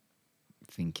even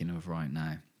thinking of right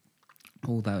now.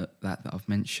 All that I've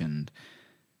mentioned,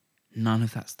 none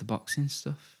of that's the boxing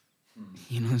stuff.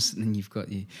 You know, so then you've got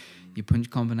your punch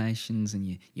combinations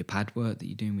and your pad work that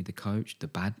you're doing with the coach, the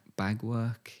bag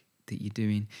work that you're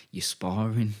doing, your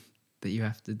sparring that you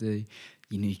have to do,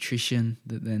 your nutrition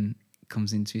that then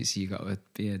comes into it. So you got to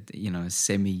be a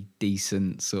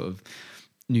semi-decent sort of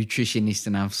nutritionist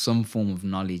and have some form of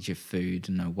knowledge of food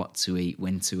and know what to eat,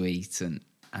 when to eat, and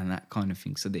that kind of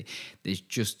thing. So there's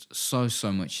just so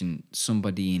much. And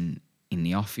somebody in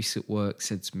the office at work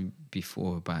said to me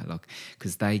before about, like,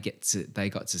 because they got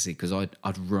to see, because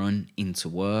I'd run into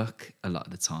work a lot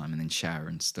of the time and then shower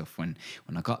and stuff when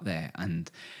I got there. And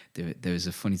there was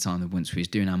a funny time that once we was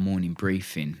doing our morning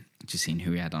briefing, just seeing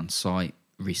who we had on site,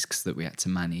 risks that we had to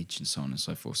manage, and so on and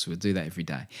so forth. So we'd do that every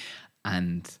day.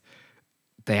 And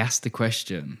they asked the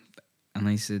question, and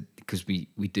they said, because we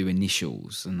do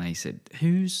initials, and they said,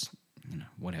 who's,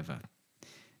 whatever,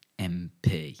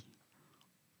 MP?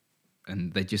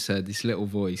 And they just heard this little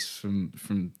voice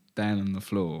from down on the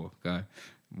floor go,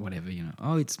 whatever,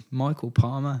 oh, it's Michael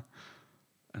Palmer.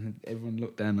 And everyone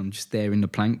looked down. I'm just there in the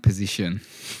plank position.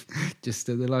 Just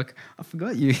they're like, I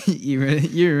forgot you were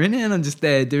in it. And I'm just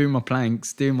there doing my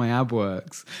planks, doing my ab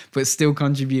works, but still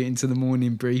contributing to the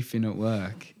morning briefing at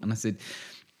work. And I said,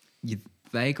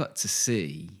 they got to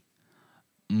see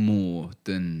more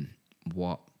than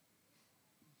what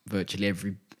virtually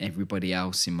everybody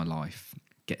else in my life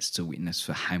gets to witness,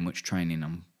 for how much training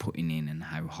I'm putting in and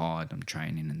how hard I'm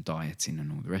training and dieting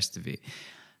and all the rest of it.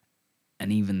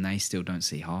 And even they still don't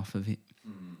see half of it,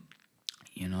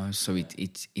 So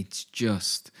it's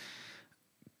just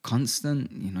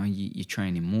constant. You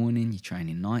train in morning, you train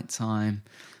in nighttime.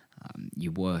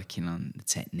 You're working on the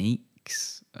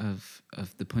techniques of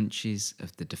the punches,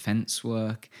 of the defense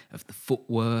work, of the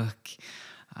footwork.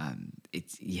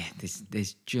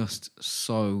 There's just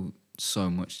so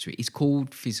much to it. It's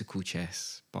called physical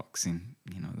chess boxing.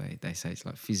 They say it's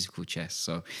like physical chess.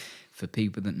 So for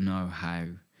people that know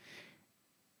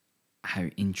how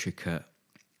intricate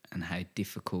and how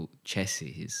difficult chess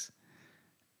is,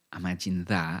 imagine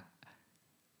that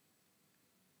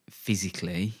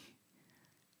physically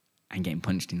and getting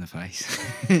punched in the face.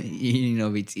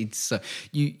 It's so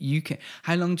you can.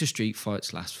 How long do street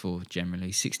fights last for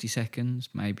generally? 60 seconds,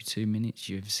 maybe 2 minutes.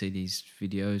 You ever see these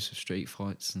videos of street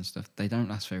fights and stuff? They don't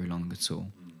last very long at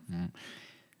all. Right?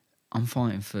 I'm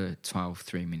fighting for 12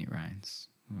 3-minute rounds.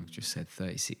 I've just said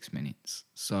 36 minutes.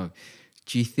 So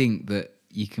do you think that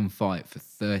you can fight for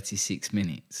 36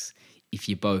 minutes if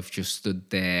you both just stood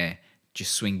there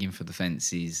just swinging for the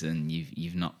fences and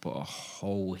you've not put a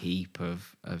whole heap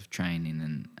of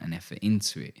training and effort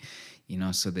into it?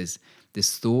 So there's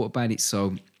thought about it.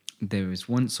 So there was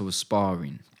once I was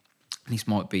sparring, and this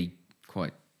might be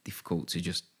quite difficult to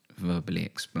just verbally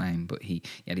explain, but he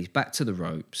had his back to the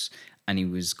ropes and he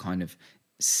was kind of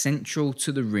central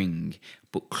to the ring,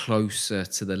 but closer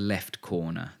to the left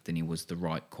corner than he was the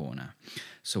right corner.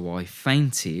 So I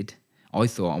feinted. I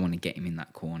thought I want to get him in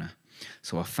that corner.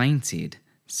 So I feinted,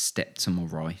 stepped to my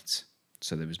right.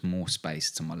 So there was more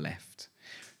space to my left.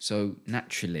 So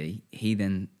naturally, he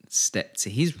then stepped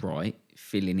to his right,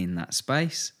 filling in that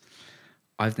space.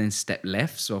 I've then stepped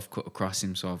left, so I've cut across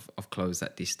him, so I've closed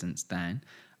that distance down.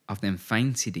 I've then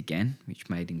feinted again, which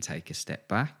made him take a step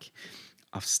back.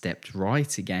 I've stepped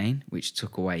right again, which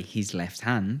took away his left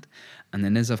hand. And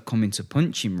then as I've come into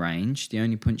punching range, the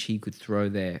only punch he could throw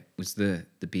there was the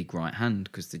big right hand,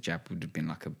 because the jab would have been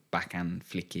like a backhand,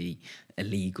 flicky,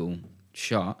 illegal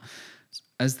shot.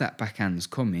 As that backhand's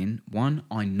coming, one,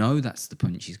 I know that's the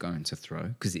punch he's going to throw,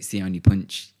 because it's the only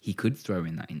punch he could throw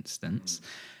in that instance.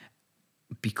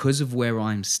 Because of where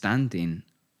I'm standing,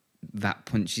 that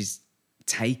punch is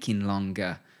taking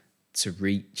longer to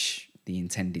reach the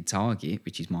intended target,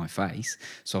 which is my face.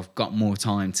 So I've got more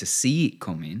time to see it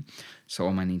coming. So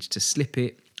I managed to slip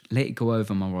it, let it go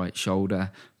over my right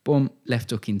shoulder, boom, left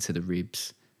hook into the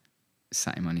ribs,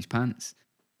 sat him on his pants.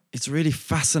 It's really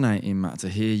fascinating, Matt, to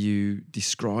hear you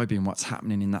describing what's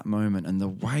happening in that moment and the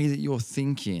way that you're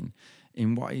thinking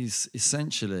in what is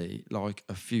essentially like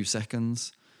a few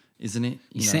seconds, isn't it?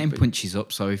 You're setting punches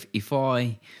up. So if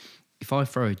I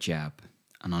throw a jab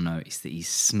and I notice that he's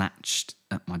snatched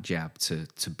at my jab to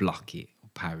block it or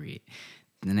parry it,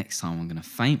 the next time I'm going to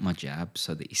feint my jab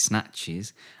so that he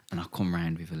snatches and I come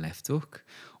round with a left hook.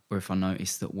 Or if I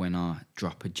notice that when I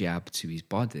drop a jab to his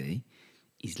body,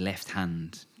 his left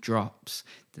hand drops,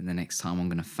 then the next time I'm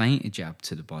going to feint a jab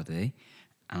to the body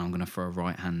and I'm going to throw a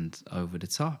right hand over the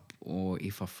top. Or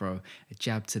if I throw a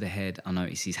jab to the head, I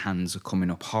notice his hands are coming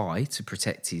up high to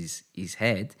protect his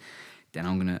head, then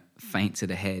I'm going to feint to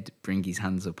the head, bring his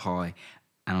hands up high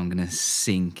and I'm going to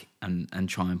sink and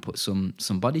try and put some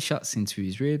body shots into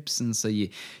his ribs. And so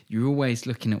you're always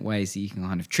looking at ways that you can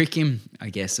kind of trick him, I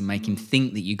guess, and make him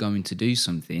think that you're going to do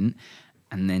something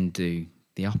and then do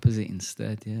the opposite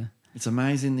instead, yeah. It's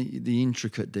amazing the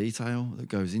intricate detail that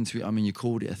goes into it. I mean, you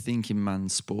called it a thinking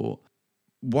man's sport.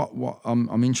 What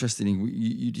I'm interested in,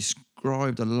 you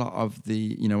described a lot of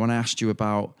the, when I asked you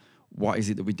about what is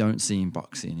it that we don't see in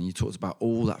boxing, and you talked about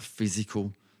all that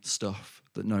physical stuff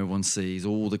that no one sees,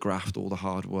 all the graft, all the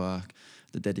hard work,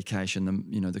 the dedication,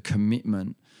 the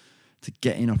commitment to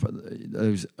getting up at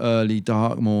those early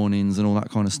dark mornings and all that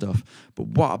kind of stuff. But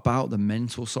what about the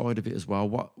mental side of it as well?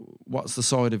 What's the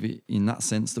side of it in that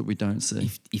sense that we don't see?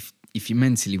 If you're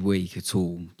mentally weak at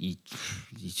all, you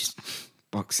just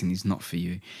boxing is not for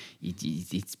you.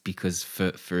 It's because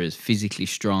for as physically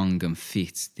strong and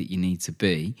fit that you need to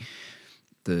be,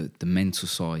 the mental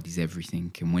side is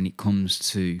everything. And when it comes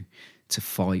to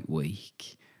fight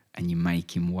week and you're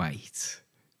making weight,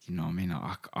 you know what I mean?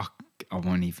 I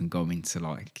won't even go into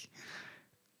like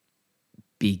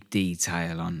big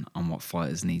detail on what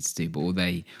fighters need to do, but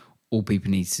all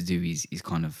people need to do is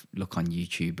kind of look on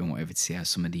YouTube and whatever to see how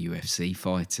some of the UFC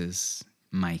fighters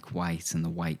make weight and the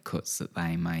weight cuts that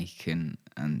they make, and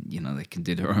they can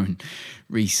do their own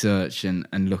research and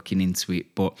looking into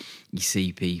it. But you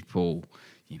see people,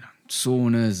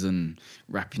 saunas and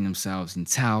wrapping themselves in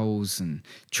towels and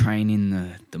training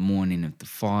the morning of the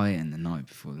fight and the night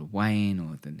before the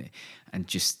weigh-in, and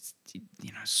just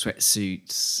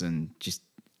sweatsuits and just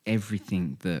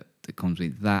everything that comes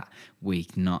with that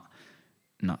week. Not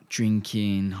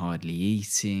drinking, hardly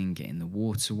eating, getting the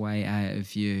water weight out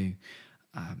of you.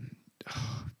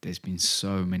 There's been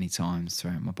so many times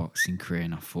throughout my boxing career,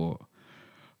 and I thought,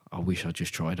 I wish I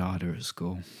just tried harder at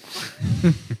school.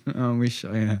 I wish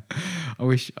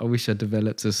I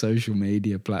developed a social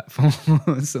media platform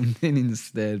or something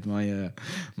instead. My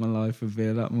life would be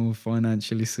a lot more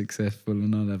financially successful,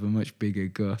 and I'd have a much bigger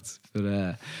gut.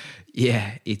 But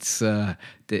it's the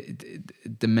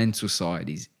mental side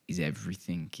is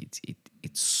everything.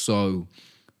 It's so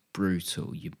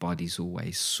brutal. Your body's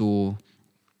always sore.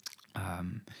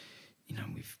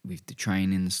 With the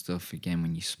training and stuff, again,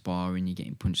 when you spar and you're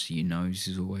getting punched, so your nose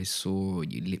is always sore, or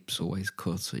your lips always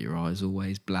cut, or your eyes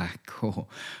always black, or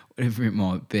whatever it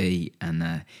might be.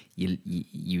 And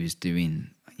you was doing,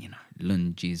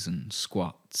 lunges and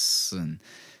squats and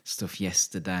stuff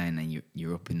yesterday, and then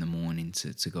you're up in the morning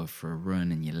to go for a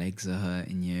run, and your legs are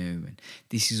hurting you. And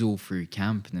this is all through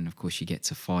camp. And then, of course, you get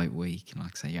to fight week, and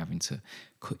like I say, you're having to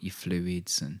cut your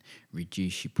fluids and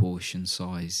reduce your portion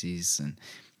sizes, and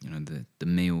the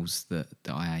meals that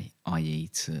I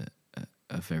eat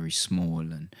are very small,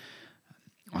 and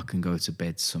I can go to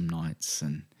bed some nights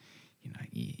and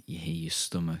you hear your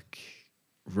stomach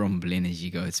rumbling as you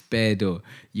go to bed, or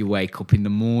you wake up in the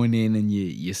morning and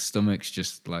your stomach's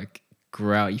just like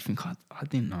growl. You think, I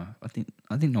didn't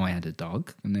know I had a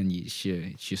dog, and then it's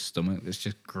your stomach that's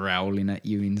just growling at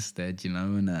you instead,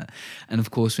 and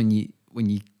of course when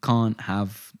you can't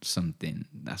have something,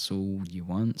 that's all you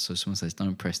want. So someone says,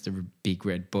 don't press the big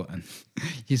red button.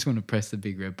 You just want to press the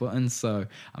big red button. So,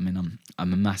 I mean,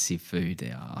 I'm a massive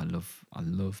foodie. I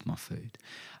love my food.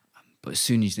 But as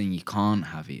soon as then you can't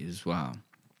have it as well,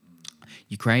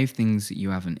 you crave things that you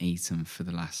haven't eaten for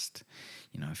the last,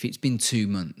 if it's been 2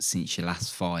 months since your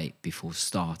last fight before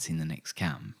starting the next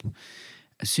camp,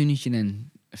 as soon as you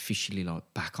then officially like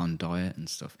back on diet and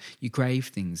stuff, you crave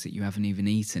things that you haven't even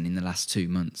eaten in the last 2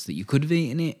 months, that you could have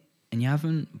eaten it and you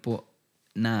haven't, but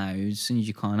now as soon as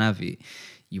you can't have it,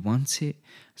 you want it.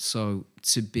 So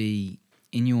to be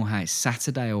in your house,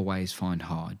 Saturday I always find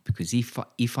hard, because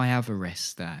if I have a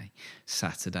rest day,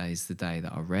 Saturday is the day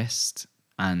that I rest.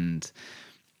 And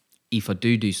if I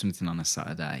do something on a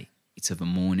Saturday, it's of a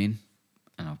morning,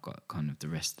 and I've got kind of the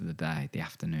rest of the day, the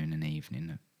afternoon and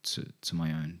evening to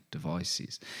my own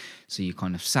devices. So you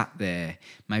kind of sat there,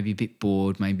 maybe a bit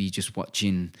bored, maybe you're just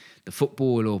watching the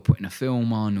football or putting a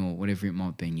film on or whatever it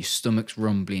might be, and your stomach's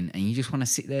rumbling, and you just want to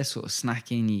sit there sort of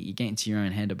snacking. You get into your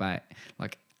own head about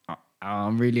like, oh,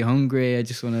 I'm really hungry, I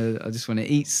just want to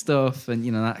eat stuff, and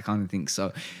that kind of thing.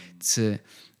 So to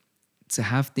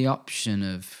have the option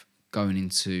of going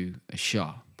into a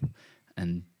shop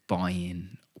and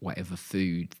buying whatever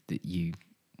food that you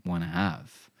want to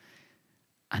have,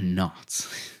 and not,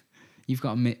 you've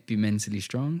got to be mentally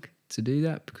strong to do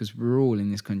that, because we're all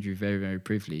in this country very, very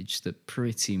privileged that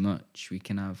pretty much we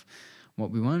can have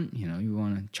what we want. You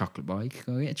want a chocolate bar, you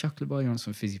can go get a chocolate bar. You want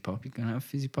some fizzy pop, you can have a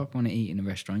fizzy pop. You want to eat in a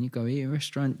restaurant, you go eat in a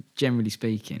restaurant, generally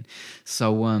speaking.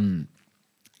 So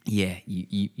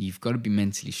you've got to be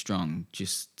mentally strong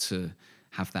just to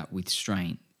have that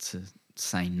restraint to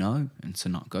say no and to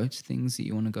not go to things that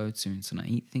you want to go to and to not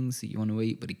eat things that you want to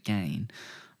eat. But again,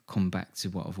 come back to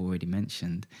what I've already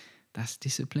mentioned. That's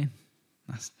discipline.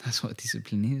 That's what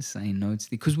discipline is, saying no to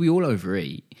because we all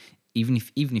overeat. Even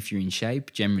if you're in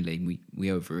shape, generally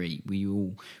we overeat. We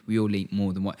all eat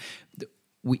more than what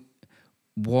we.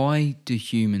 Why do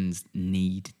humans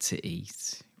need to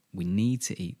eat? We need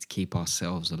to eat to keep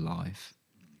ourselves alive.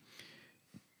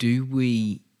 Do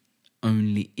we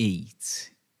only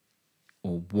eat,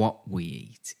 or what we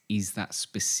eat, is that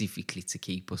specifically to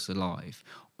keep us alive,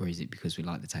 or is it because we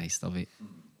like the taste of it?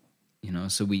 You know,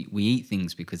 so we eat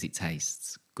things because it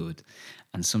tastes good.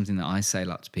 And something that I say a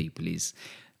lot to people is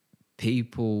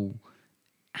people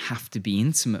have to be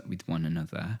intimate with one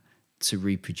another to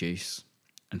reproduce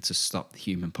and to stop the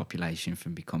human population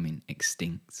from becoming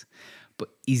extinct. But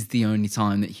is the only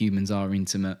time that humans are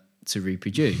intimate to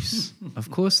reproduce? Of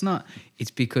course not.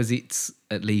 It's because it's,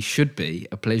 at least should be,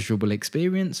 a pleasurable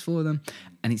experience for them.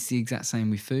 And it's the exact same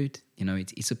with food. You know,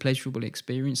 it's a pleasurable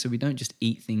experience. So we don't just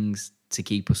eat things to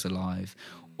keep us alive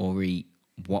or eat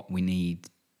what we need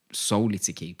solely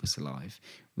to keep us alive.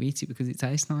 We eat it because it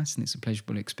tastes nice and it's a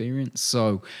pleasurable experience.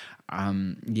 So,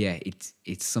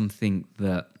 it's something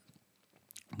that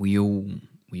we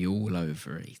all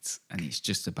overeat, and it's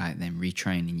just about then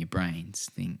retraining your brain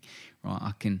to think,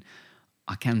 right,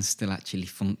 I can still actually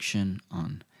function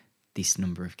on this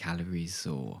number of calories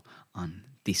or on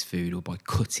this food, or by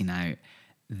cutting out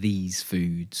these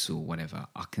foods or whatever,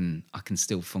 I can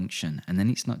still function. And then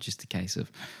it's not just a case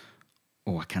of,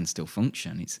 oh, I can still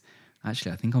function. It's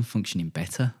actually, I think I'm functioning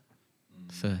better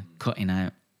for cutting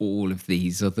out all of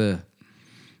these other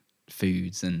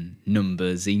foods and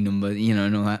numbers, E-number, you know,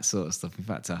 and all that sort of stuff. In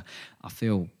fact, I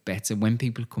feel better when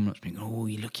people come up to me, oh,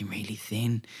 you're looking really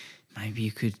thin. Maybe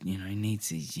you could, you need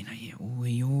to, oh, are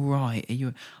you all right?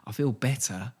 I feel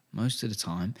better most of the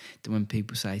time than when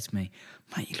people say to me,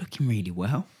 mate, you're looking really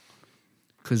well.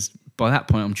 Because by that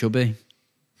point, I'm chubby.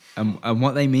 And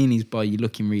what they mean is by you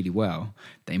looking really well,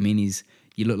 they mean is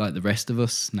you look like the rest of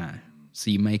us now.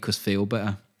 So you make us feel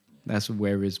better. That's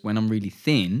whereas when I'm really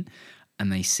thin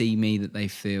and they see me that they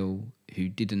feel who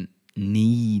didn't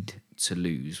need to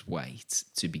lose weight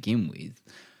to begin with,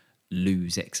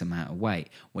 lose X amount of weight,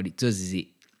 what it does is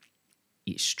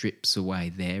it strips away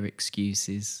their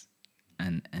excuses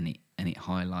and it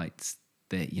highlights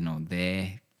their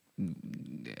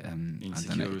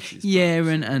insecurities.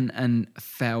 And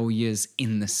failures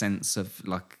in the sense of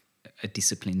like a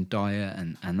disciplined diet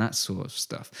and that sort of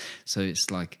stuff. So it's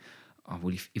like, oh,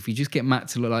 well, if we just get Matt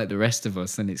to look like the rest of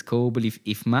us, then it's cool. But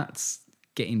if Matt's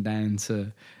getting down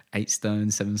to 8 stone,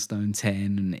 7 stone, 10,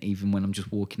 and even when I'm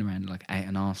just walking around like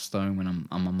 8.5 stone when I'm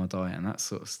on my diet and that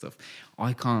sort of stuff,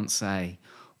 I can't say,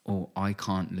 oh, I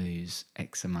can't lose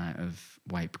X amount of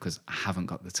weight because I haven't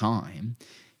got the time.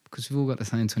 Because we've all got the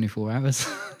same 24 hours.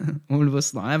 All of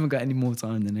us, I haven't got any more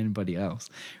time than anybody else.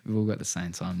 We've all got the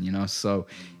same time, So,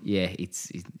 yeah,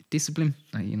 it's discipline.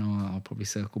 I'll probably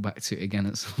circle back to it again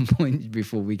at some point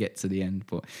before we get to the end,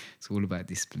 but it's all about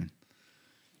discipline.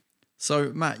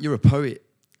 So, Matt, you're a poet,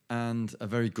 and a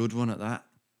very good one at that.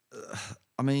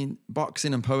 I mean,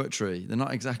 boxing and poetry, they're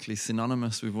not exactly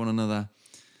synonymous with one another.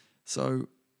 So,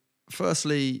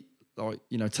 firstly,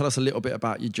 tell us a little bit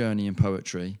about your journey in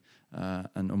poetry.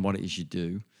 And what it is you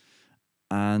do,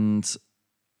 and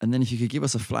then if you could give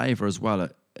us a flavour as well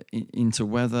into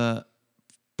whether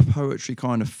poetry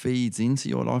kind of feeds into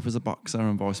your life as a boxer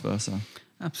and vice versa.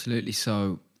 Absolutely.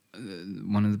 So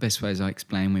one of the best ways I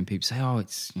explain when people say, oh,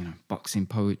 it's boxing,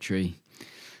 poetry,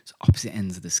 it's opposite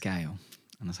ends of the scale,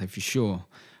 and I say for sure,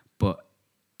 but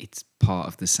it's part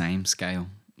of the same scale,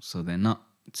 so they're not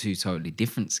two totally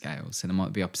different scales. So there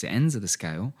might be opposite ends of the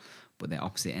scale, but they're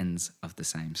opposite ends of the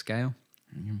same scale.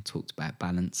 And you talked about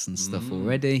balance and stuff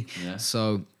already. Yeah.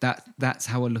 So that's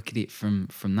how I look at it from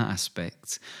that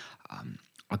aspect.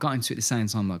 I got into it at the same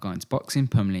time that I got into boxing,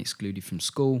 permanently excluded from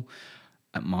school.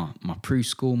 At my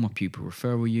pre-school, my pupil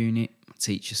referral unit, my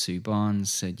teacher, Sue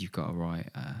Barnes, said, you've got to write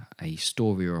a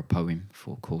story or a poem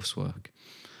for coursework.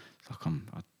 Like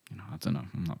I don't know,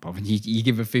 I'm not bothered. You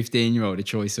give a 15-year-old a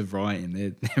choice of writing,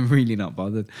 they're really not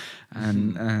bothered.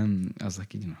 And I was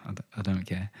like, I don't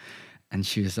care. And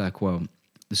she was like, well,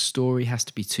 the story has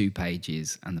to be 2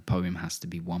 pages and the poem has to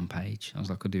be 1 page. I was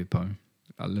like, I'll do a poem.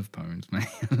 I love poems, mate.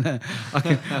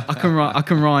 I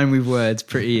can rhyme with words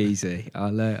pretty easy.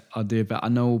 I'll do it, but I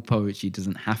know all poetry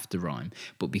doesn't have to rhyme.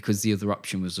 But because the other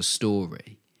option was a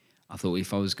story, I thought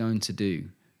if I was going to do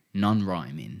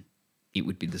non-rhyming, it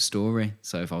would be the story.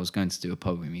 So if I was going to do a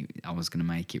poem, I was going to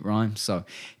make it rhyme. So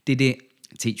did it.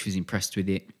 The teacher was impressed with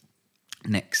it.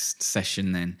 next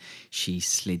session then, she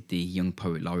slid the Young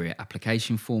Poet Laureate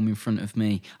application form in front of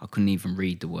me. I couldn't even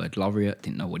read the word laureate,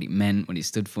 didn't know what it meant, what it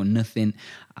stood for, nothing.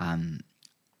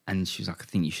 And she was like, I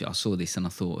think you should, I saw this and I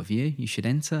thought of you, you should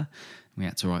enter. We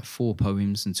had to write 4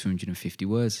 poems and 250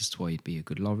 words as to why you'd be a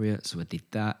good laureate. So I did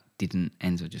that, didn't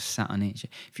enter, just sat on it.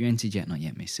 If you entered yet, not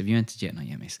yet, miss. Have you entered yet, not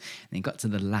yet, miss. And it got to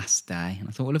the last day and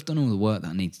I thought, well, I've done all the work that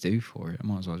I need to do for it. I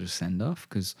might as well just send off,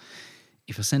 because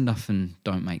if I send off and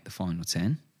don't make the final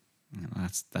 10,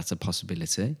 that's a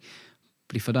possibility.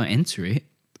 But if I don't enter it,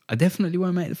 I definitely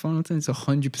won't make the final 10. It's a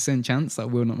 100% chance that I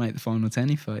will not make the final 10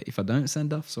 if I don't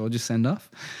send off. So I'll just send off.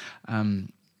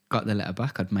 Got the letter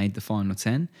back. I'd made the final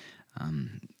 10.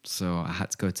 So I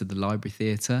had to go to the library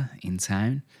theatre in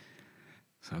town.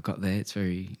 So I got there. It's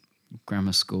very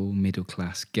grammar school, middle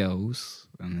class girls.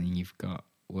 And then you've got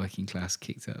working class,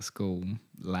 kicked out of school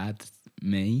lad,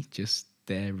 me, just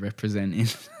there representing.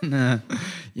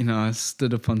 I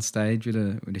stood up on stage with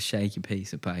a shaky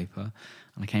piece of paper,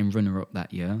 and I came runner-up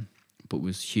that year, but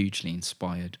was hugely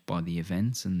inspired by the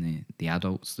events and the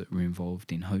adults that were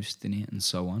involved in hosting it and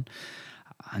so on.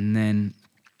 And then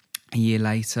a year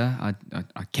later,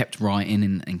 I kept writing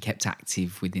and kept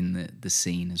active within the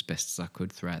scene as best as I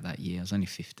could throughout that year. I was only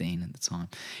 15 at the time.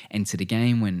 Entered a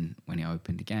game when it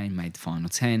opened again, made the final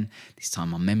 10. This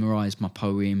time I memorised my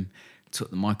poem, took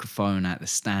the microphone out the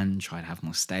stand, tried to have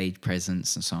more stage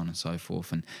presence and so on and so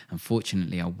forth. And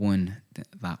unfortunately, I won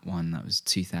that one. That was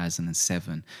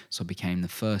 2007. So I became the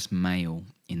first male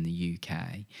in the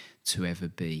UK to ever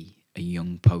be a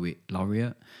Young Poet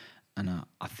Laureate. And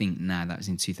I think now, that was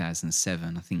in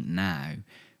 2007, I think now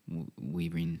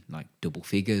we're in like double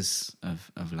figures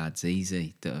of lads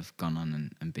easy that have gone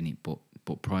on and been it.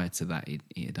 But prior to that, it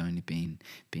had only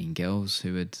been girls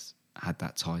who had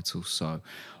that title. So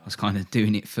I was kind of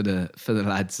doing it for the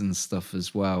lads and stuff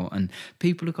as well. And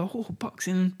people would go, oh,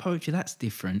 boxing and poetry, that's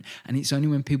different. And it's only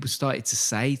when people started to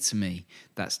say to me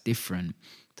that's different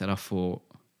that I thought,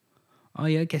 oh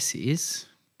yeah, I guess it is.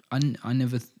 I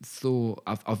never thought,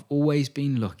 I've always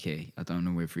been lucky. I don't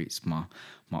know whether it's my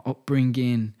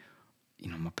upbringing,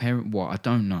 my parent, I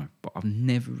don't know, but I've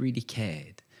never really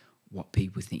cared what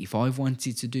people think. If I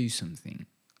wanted to do something,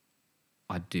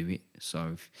 I'd do it.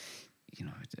 So,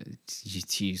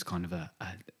 to use kind of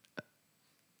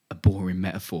a boring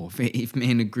metaphor, if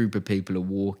me and a group of people are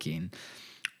walking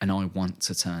and I want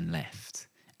to turn left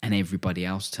and everybody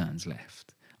else turns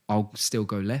left, I'll still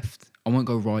go left. I won't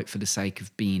go right for the sake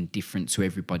of being different to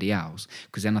everybody else,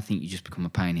 because then I think you just become a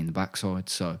pain in the backside.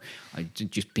 So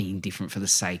just being different for the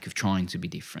sake of trying to be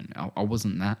different. I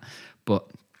wasn't that. But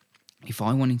if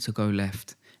I wanted to go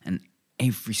left and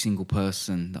every single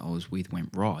person that I was with went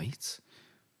right,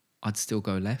 I'd still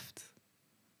go left,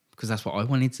 because that's what I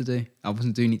wanted to do. I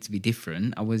wasn't doing it to be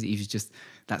different. It was just,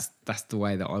 that's the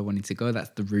way that I wanted to go.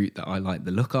 That's the route that I like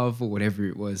the look of, or whatever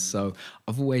it was. So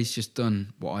I've always just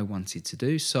done what I wanted to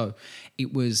do. So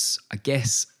it was, I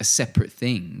guess, a separate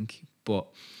thing, but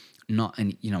not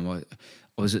any, I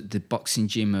was at the boxing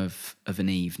gym of an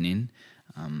evening,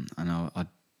 and I'd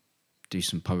do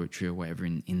some poetry or whatever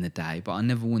in the day, but I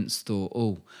never once thought,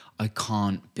 oh, I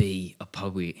can't be a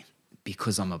poet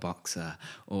because I'm a boxer,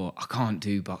 or I can't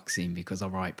do boxing because I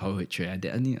write poetry. I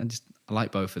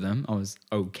like both of them. I was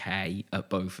okay at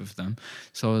both of them.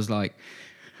 So I was like,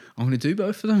 I'm going to do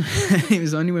both of them. It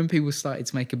was only when people started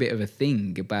to make a bit of a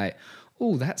thing about,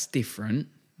 oh, that's different.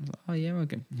 I was like, oh yeah,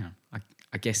 okay.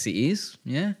 I guess it is,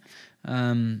 yeah.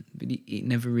 But it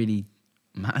never really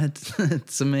mattered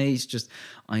to me. It's just,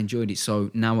 I enjoyed it.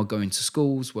 So now I go into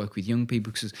schools, work with young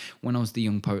people, because when I was the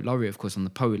Young Poet Laureate, of course, I'm the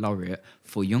Poet Laureate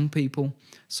for young people.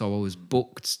 So I was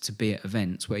booked to be at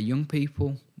events where young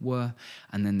people were,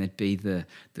 and then there'd be the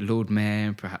Lord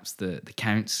Mayor, perhaps the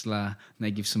councillor, and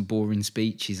they'd give some boring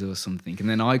speeches or something, and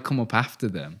then I'd come up after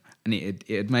them, and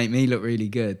it'd make me look really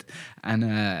good.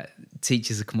 And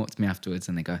teachers would come up to me afterwards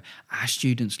and they go, our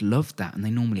students love that and they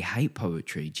normally hate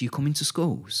poetry. Do you come into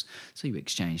schools? So you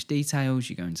exchange details,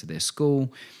 you go into their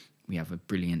school, we have a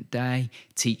brilliant day.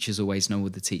 Teachers always know all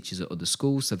the teachers at other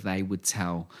schools, so they would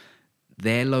tell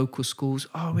their local schools,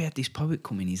 oh, we had this poet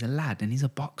come in, he's a lad and he's a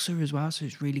boxer as well, so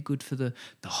it's really good for the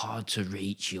hard to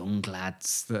reach young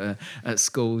lads that are at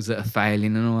schools that are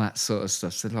failing and all that sort of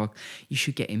stuff. So like, you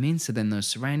should get him in. So then those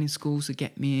surrounding schools would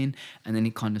get me in, and then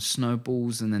it kind of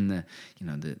snowballs, and then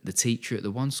the teacher at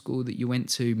the one school that you went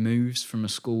to moves from a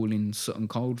school in Sutton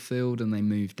Coldfield and they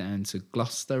move down to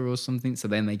Gloucester or something, so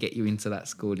then they get you into that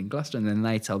school in Gloucester, and then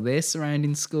they tell their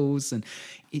surrounding schools, and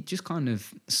it just kind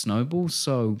of snowballs.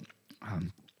 So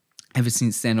ever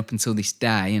since then, up until this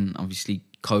day, and obviously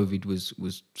COVID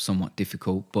was somewhat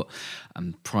difficult, but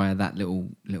prior to that little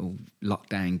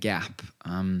lockdown gap,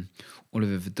 all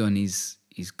I've ever done is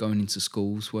going into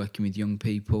schools, working with young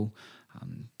people,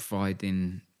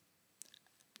 providing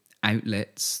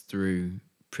outlets through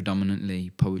predominantly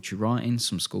poetry writing.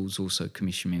 Some schools also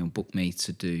commission me or book me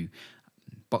to do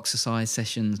boxercise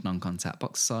sessions, non-contact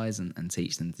boxercise, and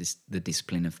teach them the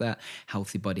discipline of that.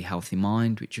 Healthy body, healthy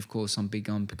mind, which of course I'm big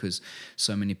on because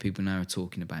so many people now are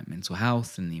talking about mental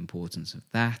health and the importance of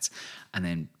that. And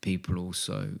then people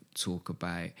also talk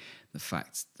about the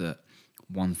fact that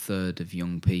 1/3 of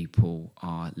young people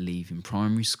are leaving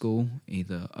primary school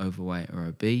either overweight or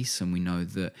obese, and we know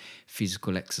that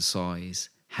physical exercise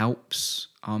helps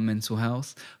our mental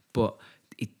health, but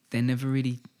they're never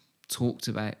really talked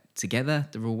about together.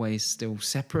 They're always still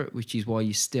separate, which is why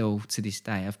you still to this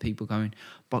day have people going,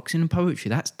 boxing and poetry,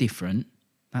 that's different,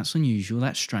 that's unusual,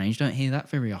 that's strange, don't hear that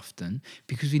very often,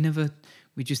 because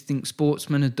we just think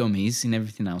sportsmen are dummies in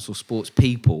everything else, or sports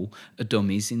people are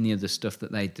dummies in the other stuff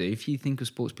that they do. If you think of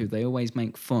sports people, they always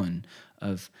make fun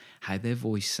of how their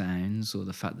voice sounds, or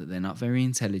the fact that they're not very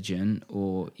intelligent,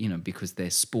 or, because they're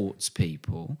sports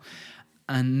people.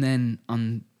 And then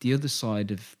on the other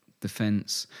side of the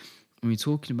fence, when we're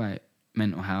talking about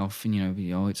mental health and,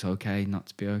 it's okay not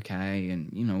to be okay,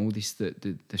 and, all this,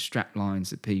 the strap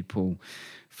lines that people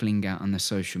fling out on their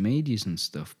social medias and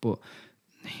stuff. But,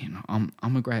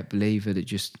 I'm a great believer that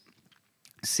just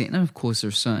sitting, of course, there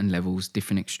are certain levels,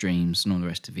 different extremes and all the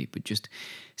rest of it, but just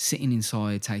sitting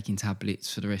inside, taking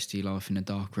tablets for the rest of your life in a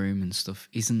dark room and stuff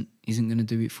isn't going to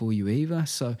do it for you either.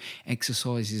 So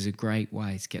exercise is a great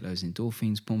way to get those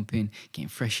endorphins pumping, getting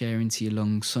fresh air into your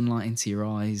lungs, sunlight into your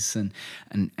eyes, and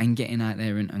getting out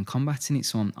there and combating it.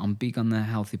 So I'm big on the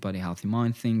healthy body, healthy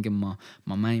mind thing, and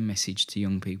my main message to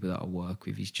young people that I work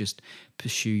with is just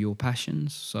pursue your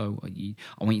passions. So I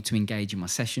want you to engage in my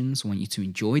sessions, I want you to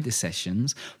enjoy the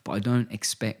sessions, but I don't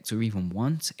expect or even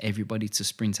want everybody to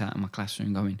sprint out of my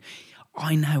classroom going,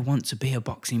 I now want to be a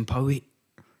boxing poet.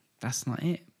 That's not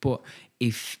it. But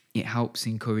if it helps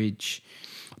encourage,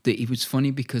 it was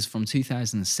funny because from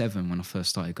 2007, when I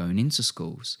first started going into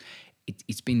schools,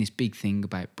 it's been this big thing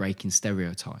about breaking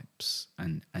stereotypes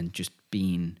and just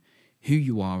being who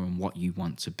you are and what you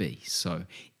want to be. So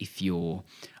if you're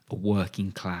a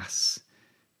working class,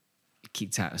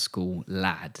 kicked out of school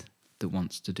lad that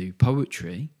wants to do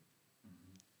poetry,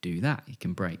 do that. You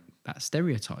can break that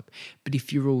stereotype. But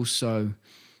if you're also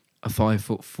a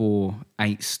 5'4",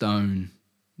 8 stone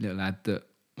little lad that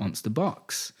wants to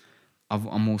box,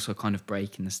 I'm also kind of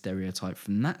breaking the stereotype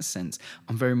from that sense.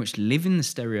 I'm very much living the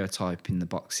stereotype in the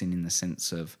boxing in the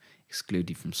sense of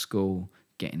excluded from school,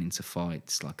 getting into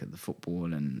fights like at the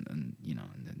football and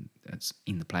then that's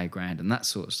in the playground and that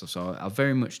sort of stuff. So I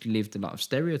very much lived a lot of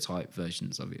stereotype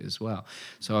versions of it as well.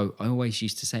 So I always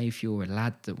used to say, if you're a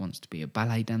lad that wants to be a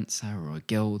ballet dancer or a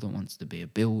girl that wants to be a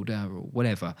builder or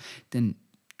whatever, then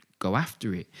go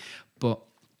after it. But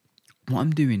what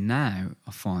I'm doing now,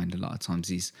 I find a lot of times,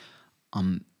 is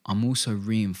I'm also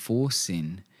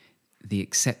reinforcing the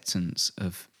acceptance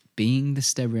of being the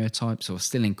stereotype. So I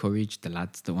still encourage the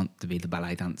lads that want to be the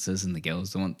ballet dancers and the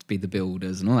girls that want to be the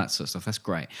builders and all that sort of stuff. That's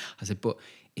great. I said, but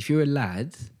if you're a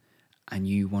lad and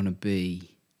you want to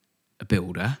be a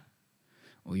builder,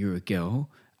 or you're a girl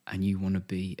and you want to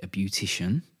be a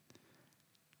beautician,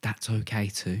 that's okay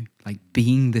too. Like,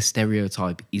 being the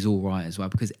stereotype is all right as well,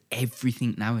 because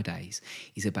everything nowadays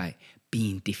is about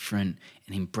being different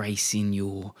and embracing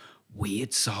your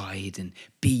weird side and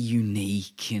be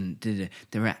unique. And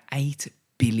there are 8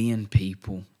 billion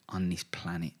people on this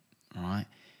planet, right?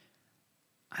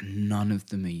 And none of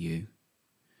them are you.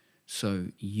 So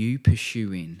you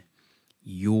pursuing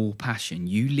your passion,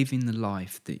 you living the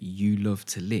life that you love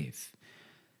to live,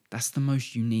 that's the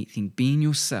most unique thing. Being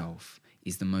yourself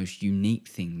is the most unique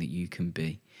thing that you can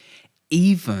be.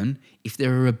 Even if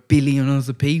there are 1 billion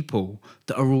other people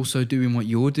that are also doing what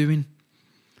you're doing,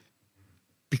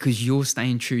 because you're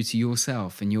staying true to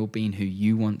yourself and you're being who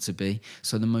you want to be.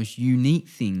 So the most unique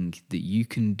thing that you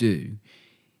can do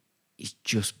is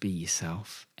just be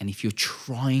yourself. And if you're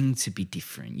trying to be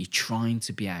different, you're trying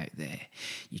to be out there,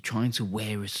 you're trying to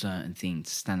wear a certain thing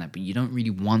to stand out, but you don't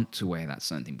really want to wear that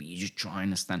certain thing, but you're just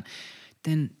trying to stand,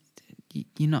 then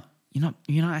you're not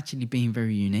actually being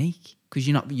very unique, because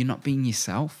you're not being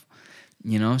yourself.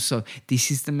 So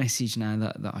this is the message now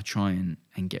that I try and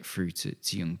get through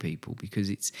to young people,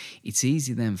 because it's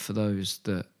easy then for those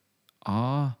that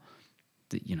are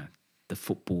the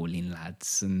footballing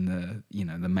lads and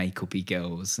the make-uppy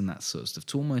girls and that sort of stuff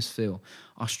to almost feel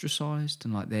ostracised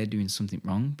and like they're doing something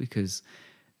wrong because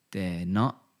they're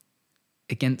not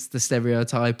against the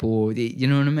stereotype, or you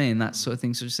know what I mean, that sort of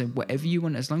thing. So just say whatever you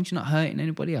want, as long as you're not hurting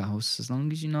anybody else, as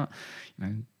long as you're not,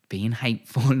 being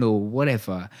hateful or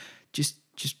whatever, just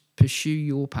pursue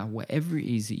your path, whatever it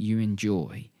is that you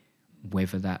enjoy,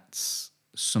 whether that's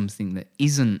something that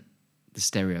isn't the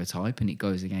stereotype and it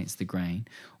goes against the grain,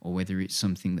 or whether it's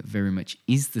something that very much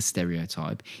is the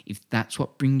stereotype. If that's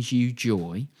what brings you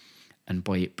joy, and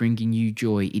by it bringing you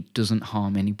joy, it doesn't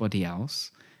harm anybody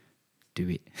else, do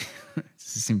it.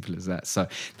 It's as simple as that. So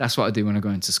that's what I do when I go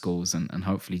into schools, and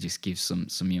hopefully just give some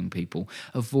young people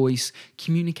a voice.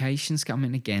 Communication skills, I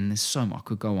mean, again, there's so much, I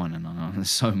could go on and on. There's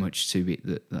so much to it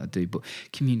that I do. But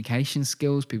communication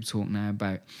skills, people talk now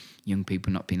about young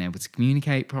people not being able to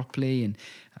communicate properly and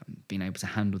being able to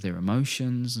handle their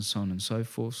emotions and so on and so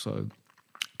forth. So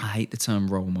I hate the term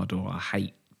role model. I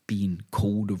hate being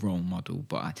called a role model,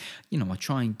 but I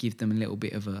try and give them a little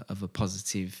bit of a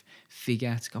positive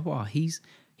figure to go, wow, he's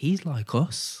like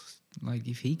us. Like,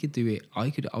 if he could do it, I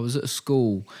could. I was at a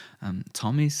school,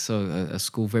 Tommy's, so a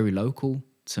school very local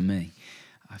to me,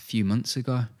 a few months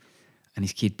ago, and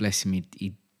his kid, bless him,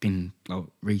 he'd been like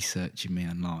researching me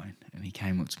online, and he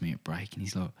came up to me at break, and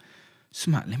he's like, "So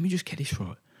Matt, let me just get this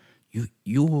right.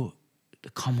 You're the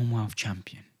Commonwealth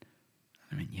champion."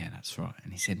 I mean, yeah, that's right.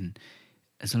 And he said, and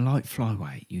as a light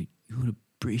flyweight, you're the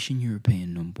British and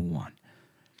European #1.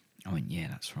 I went, yeah,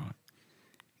 that's right.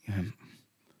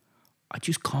 I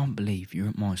just can't believe you're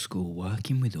at my school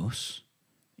working with us.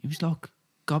 He was like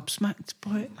gobsmacked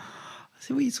by it. I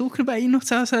said, what are you talking about? You're not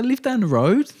house. I live down the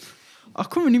road. I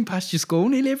come running past your school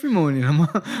nearly every morning.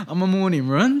 I'm a morning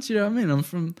run. Do you know what I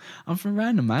mean? I'm from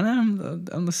round the manor.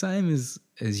 I'm the same as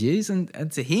you.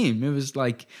 And to him, it was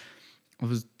like I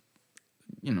was,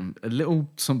 a little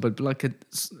somebody, like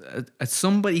a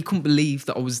somebody. He couldn't believe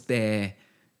that I was there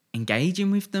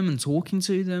engaging with them and talking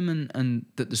to them, and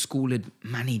that the school had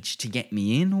managed to get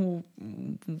me in or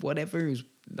whatever. It was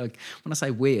like, when I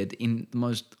say weird, in the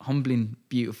most humbling,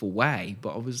 beautiful way,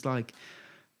 but I was like,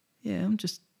 yeah,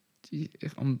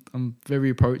 I'm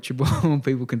very approachable.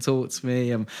 People can talk to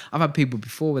me. I've had people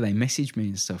before where they message me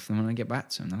and stuff, and when I get back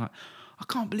to them, they're like, I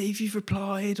can't believe you've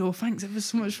replied, or thanks ever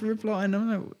so much for replying. I'm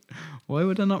like, why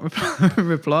would I not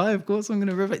reply? Of course I'm going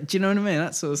to reply. Do you know what I mean?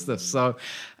 That sort of stuff. So,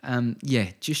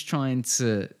 just trying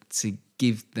to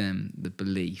give them the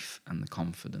belief and the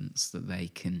confidence that they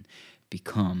can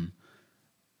become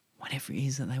whatever it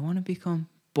is that they want to become,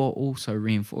 but also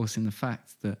reinforcing the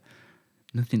fact that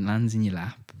nothing lands in your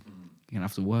lap. You're going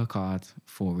to have to work hard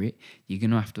for it. You're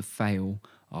going to have to fail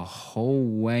a whole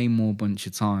way more bunch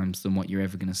of times than what you're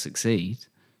ever going to succeed.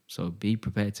 So be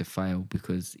prepared to fail,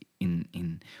 because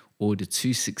in order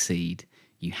to succeed,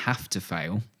 you have to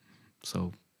fail.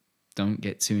 So don't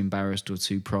get too embarrassed or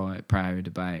too proud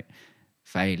about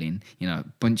failing. A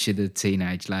bunch of the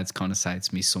teenage lads kind of say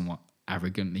to me somewhat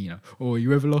arrogantly, oh,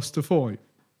 you ever lost a fight?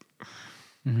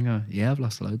 And I go, yeah, I've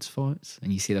lost loads of fights.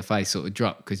 And you see their face sort of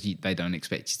drop, because they don't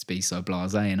expect you to be so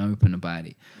blasé and open about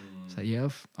it. So yeah,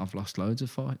 I've lost loads of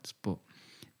fights, but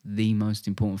the most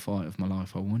important fight of my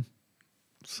life I won.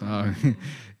 So,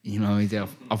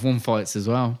 I've won fights as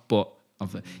well, but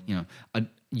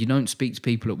you don't speak to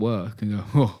people at work and go,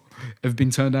 oh, have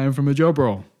been turned down from a job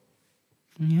role.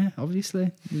 Yeah,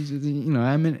 obviously.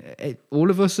 All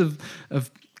of us have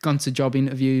gone to job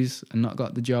interviews and not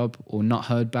got the job, or not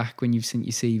heard back when you've sent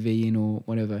your CV in, or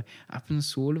whatever. It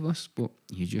happens to all of us, but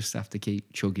you just have to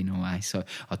keep chugging away. So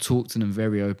I talk to them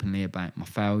very openly about my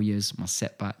failures, my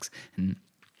setbacks, and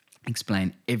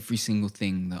explain every single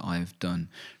thing that I've done,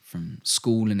 from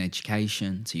school and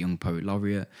education to young poet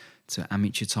laureate to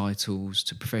amateur titles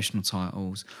to professional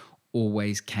titles,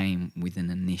 always came with an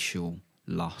initial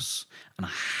loss. And I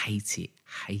hate it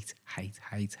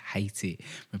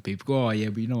when people go, oh yeah,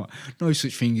 but you know what, no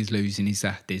such thing as losing, is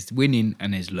that there's winning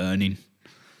and there's learning.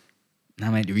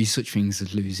 Now mate, there is such things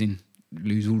as losing.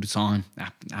 Lose all the time.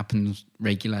 Happens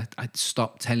regular. I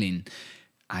stop telling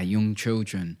our young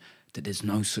children that there's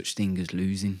no such thing as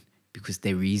losing, because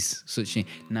there is such thing.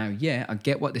 Now, yeah, I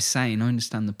get what they're saying. I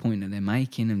understand the point that they're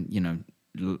making, and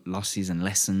losses and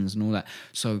lessons and all that.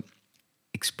 So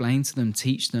explain to them,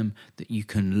 teach them that you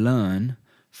can learn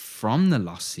from the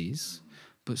losses,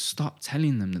 but stop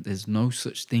telling them that there's no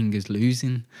such thing as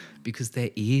losing, because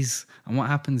there is. And what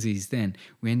happens is then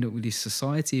we end up with this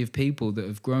society of people that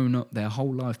have grown up their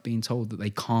whole life being told that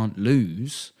they can't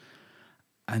lose,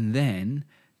 and then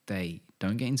they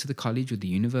don't get into the college or the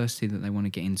university that they want to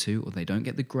get into, or they don't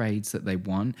get the grades that they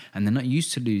want, and they're not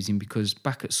used to losing, because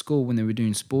back at school when they were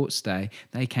doing sports day,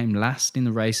 they came last in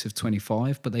the race of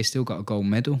 25, but they still got a gold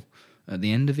medal at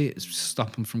the end of it.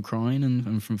 Stop them from crying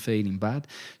and from feeling bad.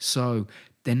 So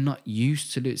they're not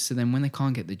used to it. So then when they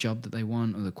can't get the job that they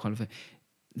want or the qualify,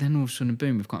 then all of a sudden,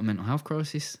 boom, we've got a mental health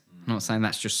crisis. I'm not saying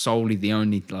that's just solely the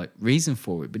only reason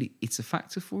for it, but it's a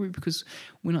factor for it because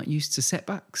we're not used to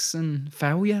setbacks and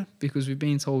failure because we've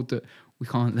been told that we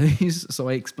can't lose. So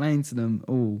I explained to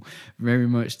them very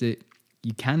much that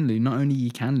you can lose. Not only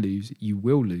you can lose, you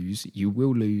will lose. You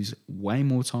will lose way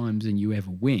more times than you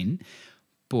ever win,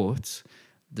 but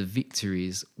the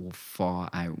victories will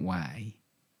far outweigh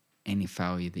any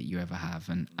failure that you ever have.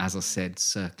 And as I said,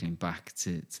 circling back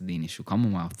to the initial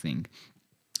Commonwealth thing,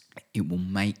 it will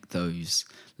make those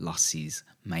losses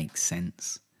make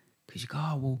sense. Because you go,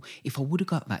 oh, well, if I would have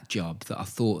got that job that I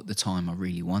thought at the time I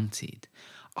really wanted,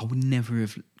 I would never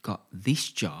have got this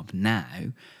job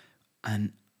now,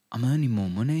 and I'm earning more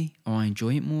money, or I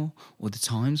enjoy it more, or the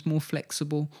time's more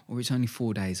flexible, or it's only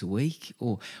 4 days a week,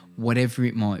 or whatever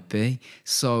it might be.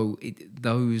 So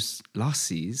those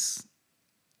losses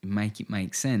make it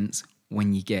make sense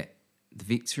when you get the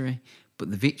victory.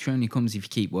 But the victory only comes if you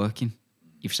keep working.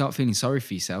 If you start feeling sorry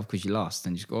for yourself because you lost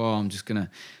and just go, I'm just going to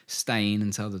stay in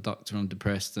and tell the doctor I'm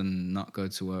depressed and not go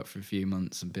to work for a few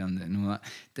months and be on it and all that,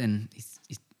 then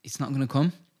it's not going to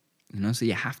come. So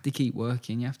you have to keep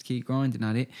working, you have to keep grinding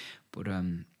at it, but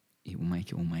it will make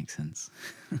it all make sense.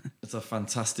 It's a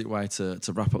fantastic way to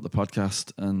wrap up the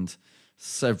podcast, and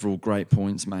several great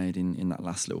points made in that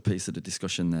last little piece of the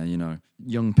discussion there.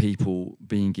 Young people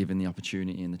being given the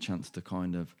opportunity and the chance to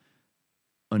kind of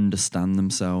understand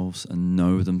themselves and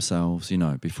know themselves,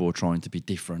 before trying to be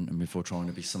different and before trying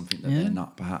to be something that they're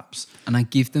not, perhaps. And I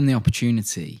give them the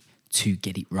opportunity to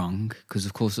get it wrong, because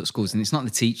of course at schools, and it's not the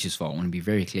teacher's fault, I want to be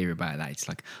very clear about that, it's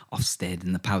like Ofsted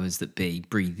and the powers that be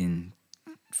breathing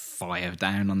fire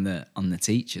down on the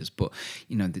teachers, but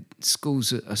the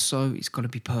schools are so, it's got to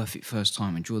be perfect first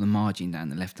time, and draw the margin down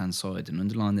the left hand side and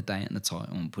underline the date and the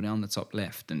title and put it on the top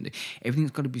left, and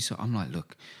everything's got to be so. I'm like,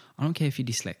 look, I don't care if you're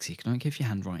dyslexic, I don't care if your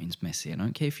handwriting's messy, I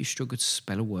don't care if you struggle to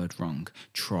spell a word wrong,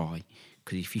 try.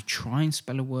 Because if you try and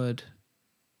spell a word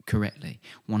correctly,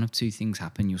 one of two things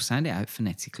happen. You'll sound it out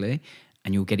phonetically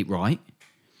and you'll get it right,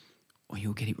 or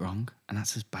you'll get it wrong, and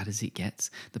that's as bad as it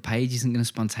gets. The page isn't going to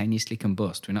spontaneously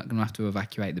combust. We're not going to have to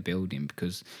evacuate the building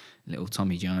because little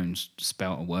Tommy Jones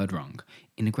spelled a word wrong.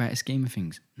 In the greater scheme of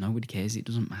things, nobody cares, it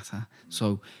doesn't matter.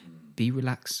 So be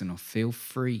relaxed enough, feel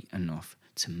free enough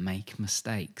to make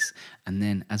mistakes, and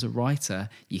then as a writer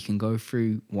you can go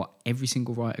through what every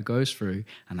single writer goes through,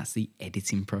 and that's the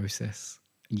editing process.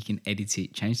 You can edit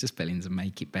it, change the spellings and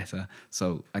make it better.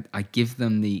 So I give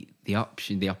them the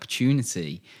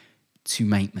opportunity to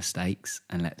make mistakes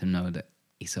and let them know that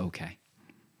it's okay.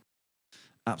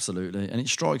 Absolutely. And it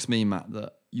strikes me, Matt,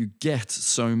 that you get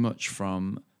so much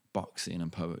from boxing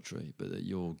and poetry, but that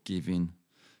you're giving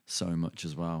so much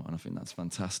as well, and I think that's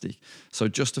fantastic. So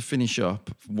just to finish up,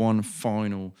 one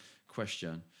final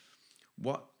question: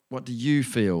 what do you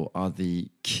feel are the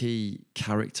key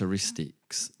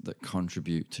characteristics that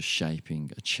contribute to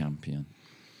shaping a champion?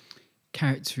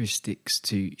 Characteristics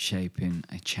to shaping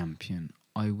a champion,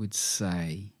 I would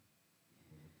say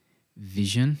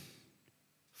vision,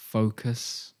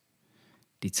 focus,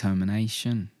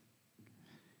 determination,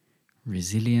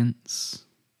 resilience,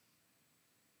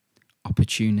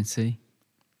 opportunity,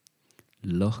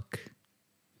 luck,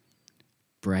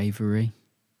 bravery,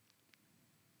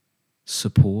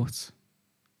 support,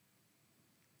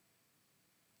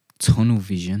 tunnel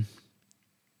vision,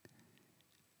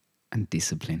 and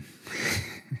discipline.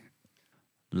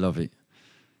 Love it.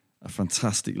 A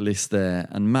fantastic list there.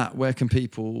 And Matt, where can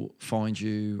people find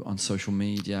you on social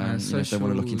media? If they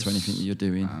want to look into anything that you're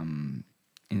doing?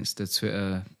 Insta,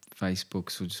 Twitter, Facebook,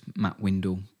 so just Matt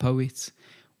Windle, poet.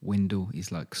 Windle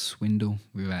is like swindle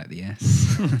without the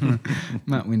S.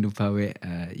 Matt Windle, poet.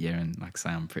 And like I say,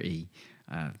 I'm pretty,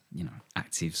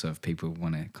 active. So if people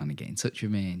want to kind of get in touch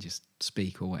with me and just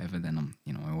speak or whatever, then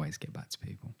I always get back to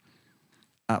people.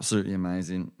 Absolutely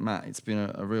amazing. Matt, it's been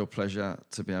a real pleasure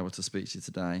to be able to speak to you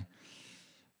today.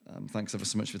 Thanks ever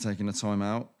so much for taking the time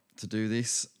out to do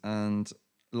this. And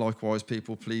likewise,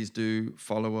 people, please do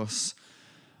follow us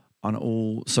on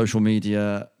all social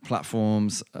media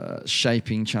platforms,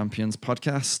 Shaping Champions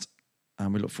Podcast.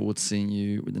 And we look forward to seeing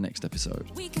you with the next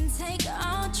episode. We can take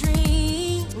our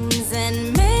dreams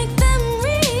and make them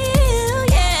real,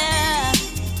 yeah.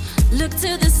 Look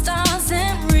to the stars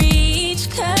and reach,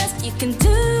 'cause you can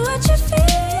do what you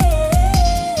feel.